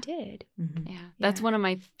 and he did. Mhm. Yeah. That's Yeah. one of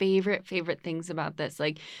my favorite things about this.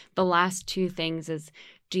 Like the last two things is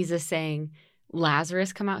Jesus saying,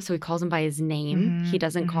 Lazarus come out. So he calls him by his name. He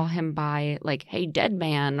doesn't call him by like, hey, dead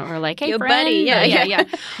man, or like, hey, Yo, friend. buddy. Yeah. Yeah,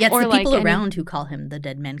 it's Or the people like any- around who call him the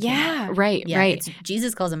dead man. Came Yeah. out. Right, Yeah, right. It's,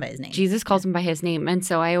 Jesus calls him by his name. Jesus calls him by his name. And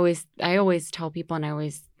so I always tell people, and I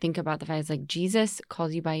always think about the fact it's like Jesus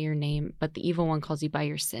calls you by your name, but the evil one calls you by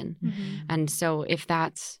your sin. And so if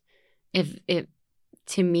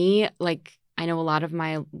to me, like, I know a lot of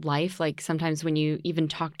my life, like sometimes when you even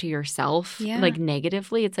talk to yourself, Yeah. like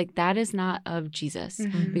negatively, it's like that is not of Jesus,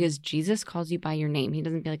 Mhm. because Jesus calls you by your name. He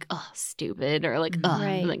doesn't be like, oh, stupid, or like,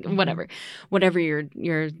 Right. like whatever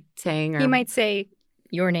you're saying. Or He might say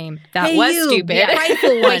your name. That Hey, was you, stupid. yeah, prideful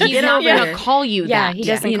one, But he's get not over gonna it. call you Yeah, that. he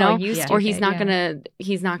doesn't you call know? you Yeah. stupid. Or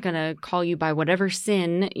he's not gonna call you by whatever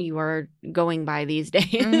sin you are going by these days.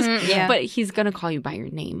 Mhm, yeah. But he's gonna call you by your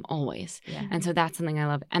name always. Yeah. And so that's something I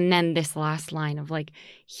love. And then this last line of like,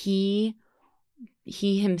 he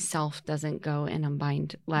himself doesn't go and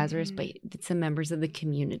unbind Lazarus, but it's the members of the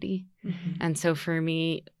community. Mhm. And so for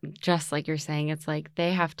me, just like you're saying, it's like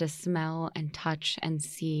they have to smell and touch and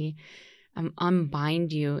see,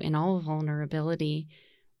 unbind you in all vulnerability.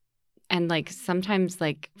 And like sometimes,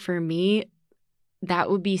 like for me, that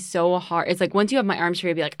would be so hard. It's like once you have my arms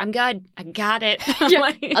free, I'd be like, I'm good. I got it. Yeah,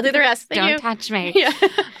 Like, I'll do the rest. Thank don't you. touch me.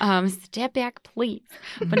 Yeah. Step back, please.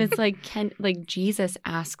 But it's like, Jesus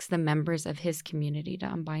asks the members of his community to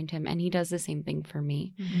unbind him, and he does the same thing for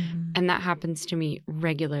me. Mhm. And that happens to me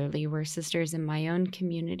regularly, where sisters in my own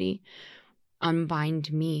community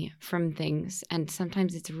unbind me from things. And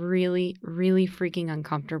sometimes it's really, really freaking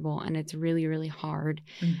uncomfortable, and it's really, really hard.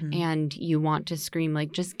 Mhm. And you want to scream,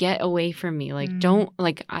 like, just get away from me. Like, Mm. don't,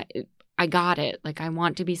 like, I got it. Like, I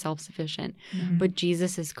want to be self-sufficient. Mhm. But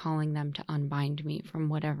Jesus is calling them to unbind me from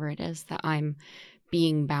whatever it is that I'm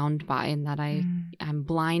being bound by and that I'm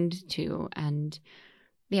blind to. And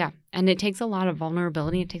yeah, and it takes a lot of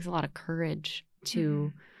vulnerability. It takes a lot of courage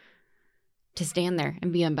to stand there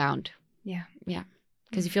and be unbound. Yeah. Yeah.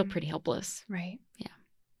 Because you feel pretty helpless. Right. Yeah.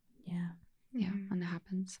 Yeah. When that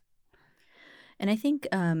happens. And I think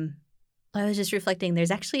I was just reflecting,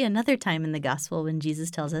 there's actually another time in the gospel when Jesus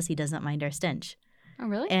tells us he doesn't mind our stench. Oh,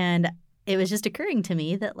 really? And it was just occurring to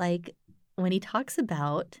me that, like, when he talks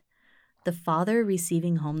about the father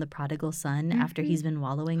receiving home the prodigal son after he's been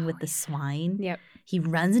wallowing with the swine, Yep. he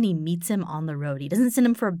runs and he meets him on the road. He doesn't send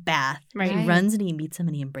him for a bath. Right. He runs and he meets him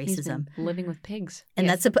and he He's embraces been him. living with pigs. And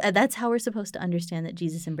Yes. that's how we're supposed to understand that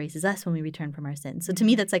Jesus embraces us when we return from our sins. So to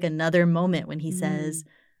me, that's like another moment when he says,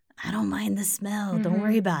 I don't mind the smell. Don't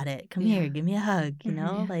worry about it. Come Yeah. here. Give me a hug. You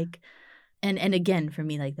know, Yeah. like, and again, for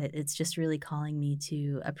me, like that, it's just really calling me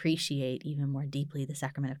to appreciate even more deeply the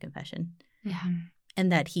sacrament of confession. Yeah.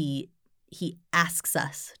 And that he asks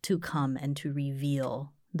us to come and to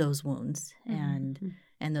reveal those wounds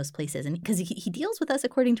and those places. And because he deals with us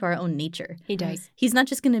according to our own nature. He does. He's not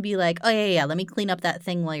just going to be like, oh, yeah, let me clean up that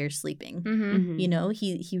thing while you're sleeping. Mm-hmm. You know,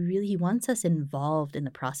 he really wants us involved in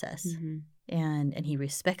the process. And he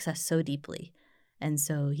respects us so deeply. And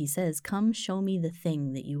so he says, come show me the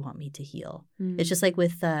thing that you want me to heal. It's just like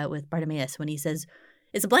with Bartimaeus when he says,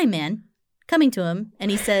 it's a blind man coming to him.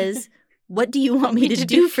 And he says, what do you want me to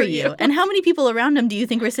do for you? And how many people around him do you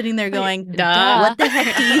think were sitting there going, Duh. what the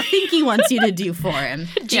heck do you think he wants you to do for him?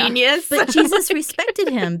 Genius. But Jesus respected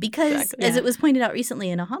him because, Exactly. as it was pointed out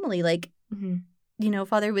recently in a homily, like, Mm-hmm. you know,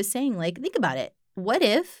 Father was saying, like, think about it. What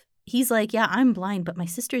if he's like, yeah, I'm blind, but my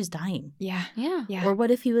sister's dying? Yeah. Yeah. Yeah. Or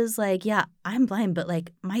what if he was like, yeah, I'm blind, but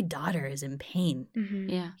like my daughter is in pain, Mm-hmm.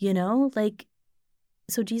 Yeah. you know? Like,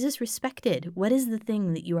 so Jesus respected, what is the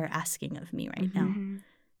thing that you are asking of me right now? Mm-hmm.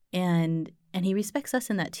 And he respects us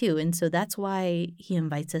in that too. And so that's why he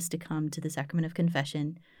invites us to come to the sacrament of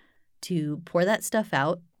confession, to pour that stuff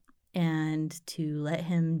out and to let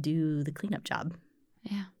him do the cleanup job.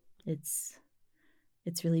 Yeah. It's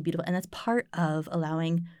really beautiful. And that's part of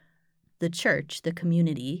allowing the church, the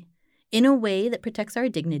community, in a way that protects our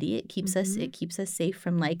dignity. It keeps us safe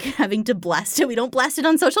from like having to blast it. We don't blast it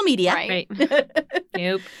on social media. Right.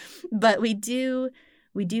 Nope. But we do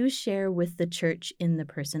share with the church in the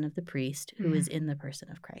person of the priest who is in the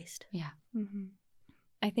person of Christ. Yeah. Mm-hmm.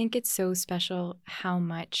 I think it's so special how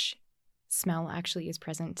much smell actually is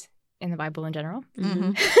present in the Bible in general.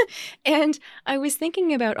 Mm-hmm. And I was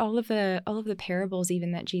thinking about all of the parables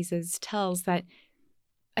even that Jesus tells, that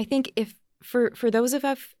I think if for those of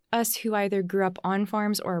us who either grew up on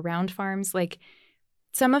farms or around farms, like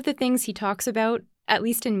some of the things he talks about, at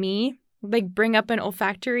least in me, like bring up an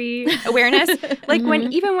olfactory awareness. Like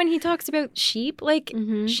when he talks about sheep, like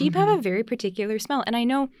sheep have a very particular smell. And I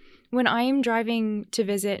know when I am driving to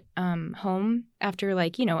visit home after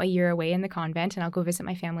like, you know, a year away in the convent, and I'll go visit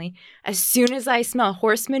my family, as soon as I smell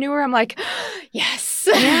horse manure, I'm like, yes,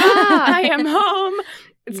 I am home.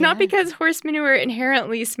 It's not because horse manure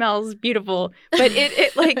inherently smells beautiful, but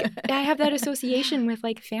it like I have that association with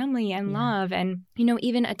like family and love and, you know,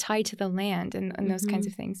 even a tie to the land and those kinds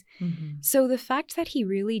of things. So the fact that he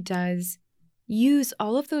really does use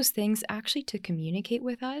all of those things actually to communicate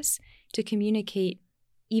with us, to communicate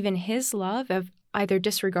even his love of either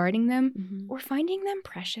disregarding them or finding them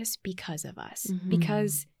precious because of us,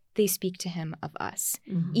 because they speak to him of us,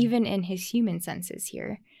 even in his human senses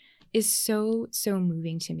here, is so, so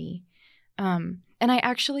moving to me. And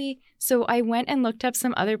I went and looked up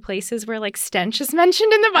some other places where like stench is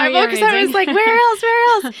mentioned in the Bible, because I was like, where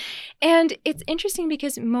else? And it's interesting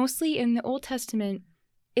because mostly in the Old Testament,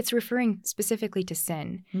 it's referring specifically to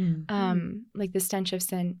sin, like the stench of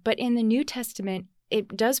sin. But in the New Testament,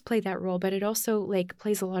 it does play that role, but it also like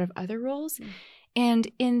plays a lot of other roles. And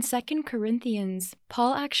in 2 Corinthians,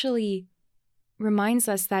 Paul actually reminds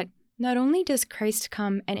us that not only does Christ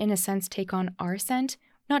come and in a sense take on our scent,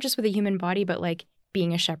 not just with a human body, but like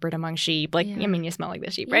being a shepherd among sheep. Like, I mean, you smell like the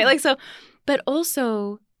sheep, right? Like, so, but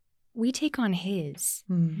also we take on his.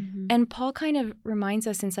 And Paul kind of reminds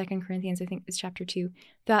us in 2 Corinthians, I think it's chapter 2,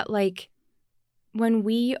 that like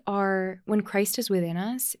when Christ is within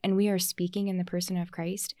us and we are speaking in the person of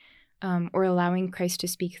Christ, or allowing Christ to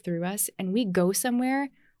speak through us, and we go somewhere,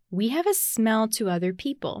 we have a smell to other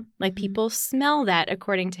people. Like people smell that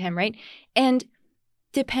according to him, right? And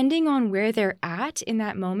depending on where they're at in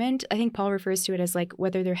that moment, I think Paul refers to it as like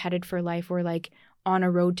whether they're headed for life or like on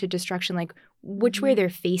a road to destruction, like which way they're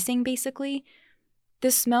facing basically,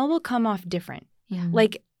 the smell will come off different.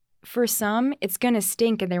 Like for some, it's going to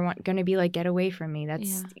stink and they're going to be like, get away from me.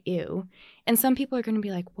 That's ew. And some people are going to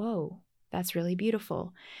be like, whoa, that's really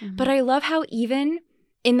beautiful. But I love how even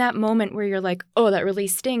in that moment where you're like, oh, that really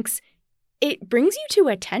stinks, it brings you to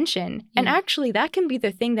attention. And actually that can be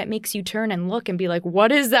the thing that makes you turn and look and be like,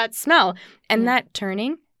 what is that smell? And that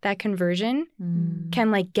turning, that conversion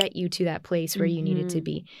can like get you to that place where you needed to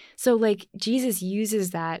be. So like Jesus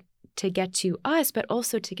uses that to get to us, but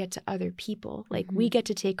also to get to other people. Like we get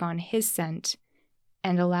to take on his scent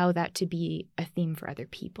and allow that to be a theme for other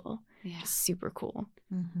people. Yeah. Super cool.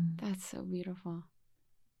 That's so beautiful.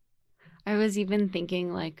 I was even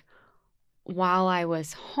thinking like while I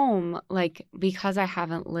was home, like because I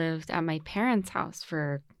haven't lived at my parents' house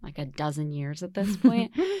for like a dozen years at this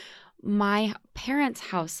point, my parents'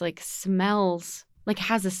 house like smells, like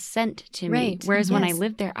has a scent to me. Whereas when I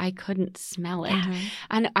lived there, I couldn't smell it.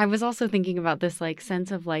 And I was also thinking about this like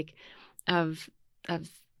sense of like, of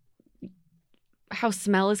how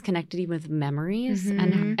smell is connected even with memories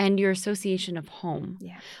and your association of home.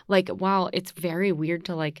 Yeah. Like, wow, it's very weird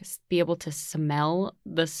to like be able to smell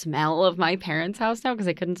the smell of my parents' house now because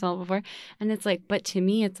I couldn't smell it before. And it's like, but to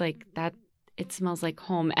me, it's like that. It smells like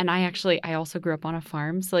home. And I also grew up on a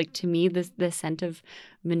farm. So like to me, the scent of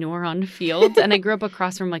manure on fields, and I grew up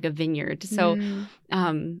across from like a vineyard. So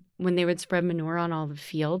when they would spread manure on all the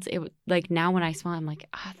fields, it would like now when I smell it, I'm like,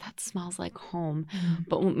 that smells like home.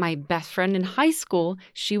 But my best friend in high school,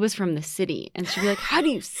 she was from the city, and she'd be like, how do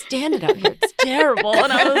you stand it out here? It's terrible.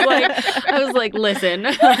 And I was like, listen.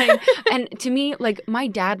 And to me, like my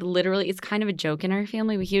dad literally, it's kind of a joke in our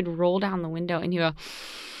family, but he would roll down the window and he'd go,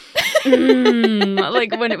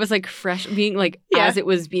 like when it was like fresh, being like as it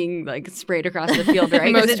was being like sprayed across the field,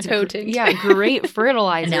 right? Most potent. Yeah, great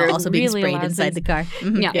fertilizer. And now also being really sprayed inside the car.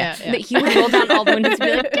 Yeah. But he would roll down all the windows and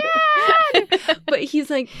be like, Dad! But he's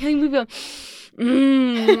like, he would go,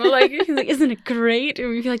 like he's like, isn't it great? And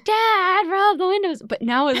we'd be like, Dad, roll up the windows. But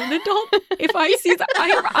now as an adult, if I see that,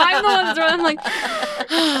 I'm the one that's rolling, I'm like,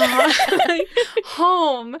 like,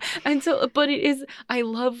 home. And so, but it is, I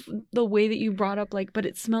love the way that you brought up, like, but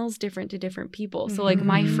it smells different to different people. So like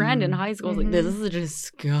my friend in high school was like, this is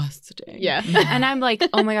disgusting. Yeah. And I'm like,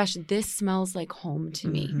 oh my gosh, this smells like home to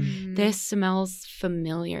me. This smells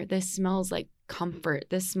familiar. This smells like comfort.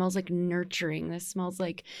 This smells like nurturing. This smells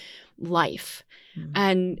like life.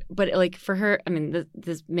 But like for her, I mean,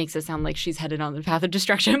 this makes it sound like she's headed on the path of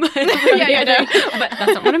destruction. But, but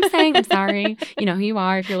that's not what I'm saying. I'm sorry. You know who you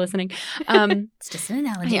are if you're listening. It's just an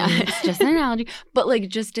analogy. Yeah, it's just an analogy. But like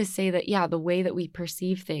just to say that, the way that we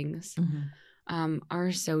perceive things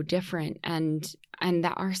are so different, and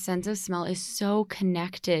that our sense of smell is so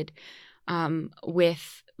connected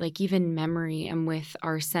with like even memory and with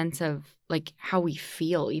our sense of like how we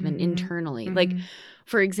feel even internally. Like,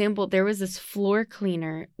 for example, there was this floor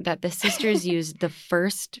cleaner that the sisters used the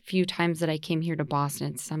first few times that I came here to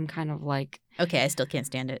Boston. It's some kind of like... Okay, I still can't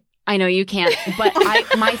stand it. I know you can't, but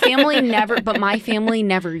my family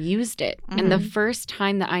never used it. And the first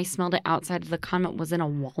time that I smelled it outside of the convent was in a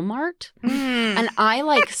Walmart. And I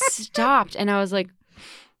like stopped and I was like,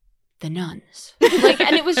 the nuns. Like,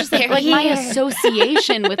 and it was just like my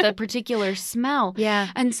association with a particular smell. Yeah.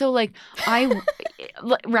 And so like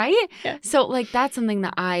right? Yeah. So like that's something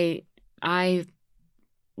that I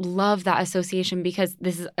love, that association, because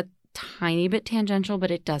this is a tiny bit tangential, but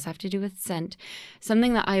it does have to do with scent.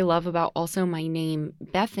 Something that I love about also my name,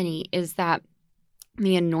 Bethany, is that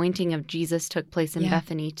the anointing of Jesus took place in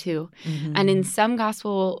Bethany too. And in some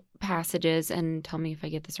gospel passages, and tell me if I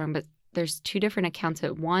get this wrong, but there's two different accounts of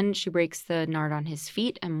it. One, she breaks the nard on his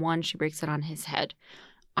feet, and one, she breaks it on his head.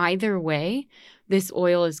 Either way, this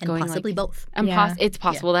oil is going possibly both. And it's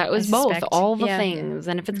possible that it was both, all the things.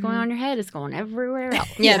 And if it's going on your head, it's going everywhere else.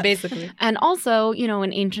 Basically. And also,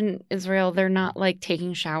 in ancient Israel, they're not like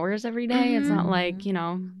taking showers every day. It's not like,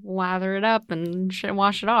 lather it up and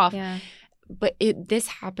wash it off. Yeah. But this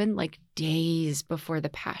happened like days before the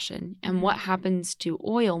Passion. And what happens to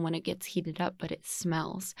oil when it gets heated up, but it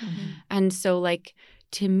smells. And so like,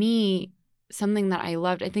 to me, something that I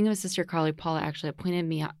loved, I think it was Sister Carly Paula actually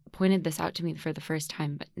pointed this out to me for the first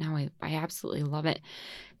time, but now I absolutely love it,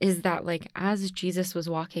 is that like as Jesus was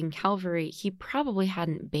walking Calvary, he probably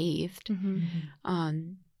hadn't bathed.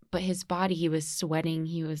 But his body, he was sweating,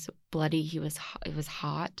 he was bloody, it was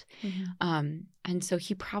hot. And so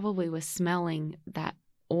he probably was smelling that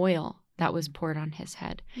oil that was poured on his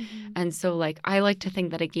head. And so like I like to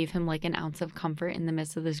think that it gave him like an ounce of comfort in the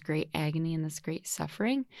midst of this great agony and this great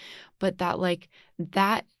suffering. But that like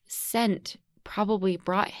that scent probably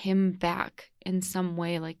brought him back in some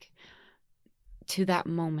way, like to that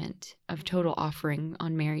moment of total offering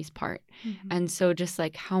on Mary's part. And so just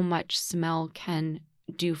like how much smell can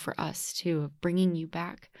do for us too, bringing you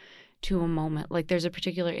back to a moment. Like there's a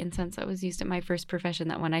particular incense that was used at my first profession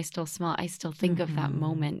that when I still smell, I still think of that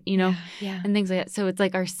moment, and things like that. So it's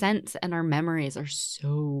like our sense and our memories are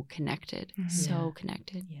so connected, so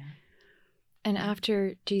connected. Yeah. And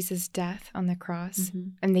after Jesus' death on the cross,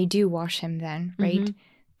 and they do wash him then, right?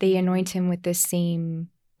 They anoint him with the same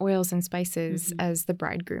oils and spices as the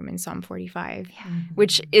bridegroom in Psalm 45,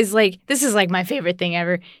 which is like, this is like my favorite thing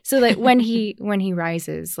ever. So like when he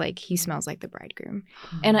rises, like he smells like the bridegroom.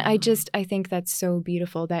 And I think that's so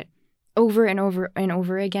beautiful that over and over and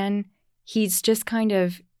over again, he's just kind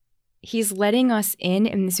of, he's letting us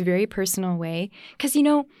in this very personal way. Because,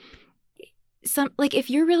 if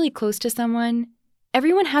you're really close to someone,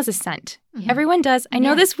 everyone has a scent. Everyone does. I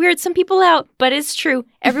know this weirds some people out, but it's true.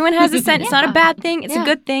 Everyone has a scent. It's not a bad thing. It's a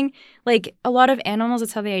good thing. Like a lot of animals,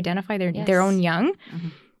 that's how they identify their own young.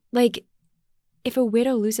 Like if a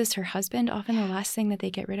widow loses her husband, often the last thing that they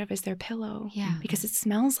get rid of is their pillow. Yeah. Because it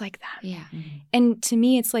smells like that. Yeah. And to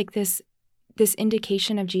me, it's like this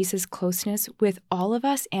indication of Jesus' closeness with all of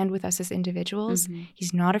us and with us as individuals. Mm-hmm.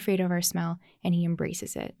 He's not afraid of our smell, and he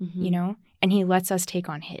embraces it, Mm-hmm. you know? And he lets us take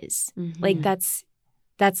on his. Mm-hmm. Like that's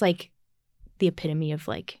like the epitome of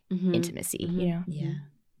like Mm-hmm. intimacy, Mm-hmm. you know? Yeah.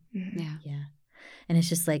 Mhm. Yeah. Yeah. And it's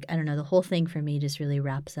just like, I don't know, the whole thing for me just really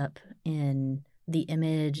wraps up in the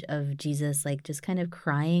image of Jesus, like just kind of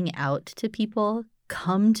crying out to people,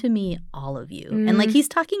 come to me, all of you. And like he's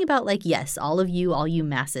talking about like, yes, all of you, all you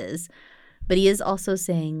masses. But he is also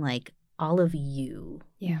saying like, all of you.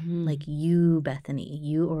 Yeah. Mm-hmm. Like you, Bethany,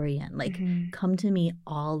 you, Orient, like Mhm. come to me,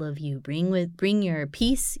 all of you. Bring your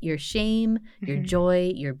peace, your shame, your Mhm.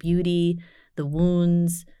 joy, your beauty, the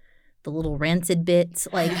wounds, the little rancid bits.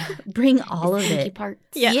 Like bring all of Stinky it. parts.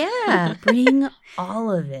 Yeah, bring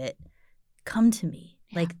all of it. Come to me.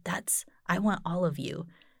 Yeah. Like I want all of you.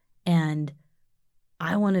 And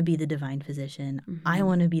I want to be the divine physician. Mhm. I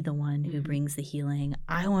want to be the one who Mhm. brings the healing.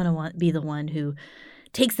 I want to be the one who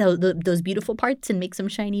takes those beautiful parts and makes them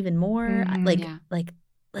shine even more. Mhm. Like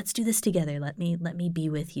let's do this together. Let me be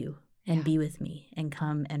with you and Yeah. be with me and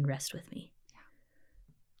come and rest with me.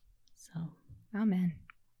 So Amen.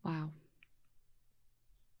 Wow.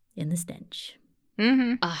 in the stench.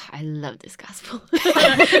 Mm-hmm. I love this gospel.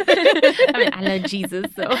 I mean, I love Jesus,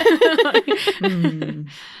 so.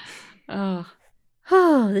 Oh.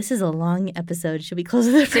 Oh, this is a long episode. Should we close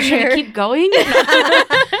with a So should prayer? we keep going?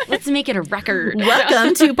 Let's make it a record.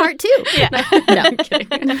 Welcome to part 2. Yeah. No. I'm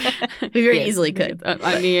kidding. We very easily could.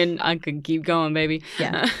 I mean, I could keep going, baby.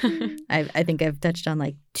 Yeah. I think I've touched on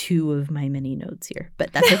like 2 of my many notes here,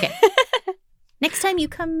 but that's okay. Next time you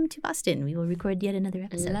come to Boston, we will record yet another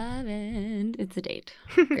episode. Love it. It's a date.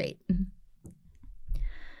 Great.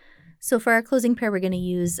 So for our closing prayer, we're going to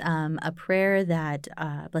use a prayer that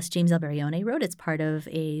Blessed James Alberione wrote. It's part of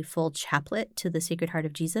a full chaplet to the Sacred Heart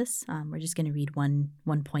of Jesus. We're just going to read one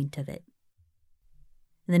point of it.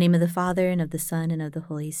 In the name of the Father, and of the Son, and of the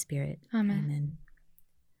Holy Spirit. Amen. Amen.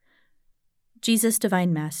 Jesus,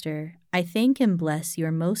 Divine Master, I thank and bless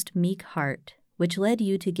your most meek heart, which led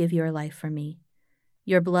you to give your life for me.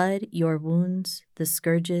 Your blood, your wounds, the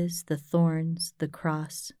scourges, the thorns, the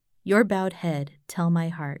cross, your bowed head tell my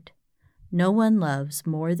heart. No one loves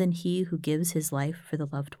more than he who gives his life for the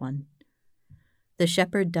loved one. The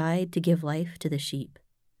shepherd died to give life to the sheep.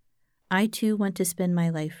 I too want to spend my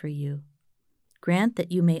life for you. Grant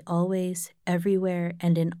that you may always, everywhere,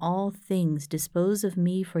 and in all things dispose of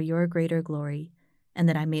me for your greater glory, and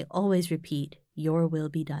that I may always repeat, your will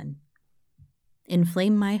be done.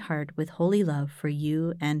 Inflame my heart with holy love for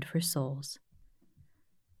you and for souls.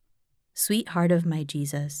 Sweet heart of my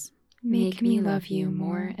Jesus, Make me love you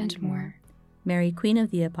more and more. Mary, Queen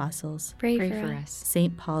of the Apostles, Pray, Pray for for us. us.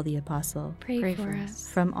 Saint Paul the Apostle, Pray for us.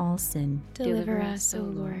 from all sin, Deliver us, O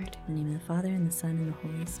Lord. in the name of the Father, and the Son, and the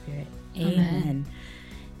Holy Spirit. Amen. Amen.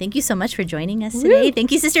 Thank you so much for joining us today.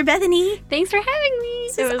 Thank you, Sister Bethany. Thanks for having me.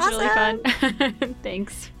 This It is was really fun.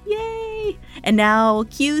 Thanks. Yay! And now,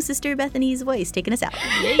 cue Sister Bethany's voice taking us out.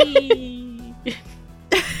 Yay.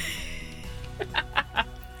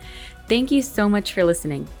 Thank you so much for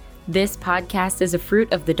listening. This podcast is a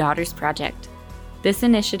fruit of the Daughters Project. This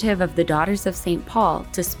initiative of the Daughters of St. Paul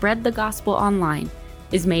to spread the gospel online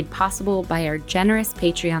is made possible by our generous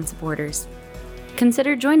Patreon supporters.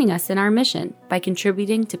 Consider joining us in our mission by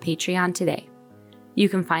contributing to Patreon today. You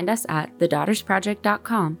can find us at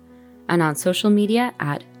thedaughtersproject.com and on social media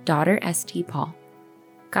at DaughterSTPaul.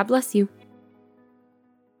 God bless you.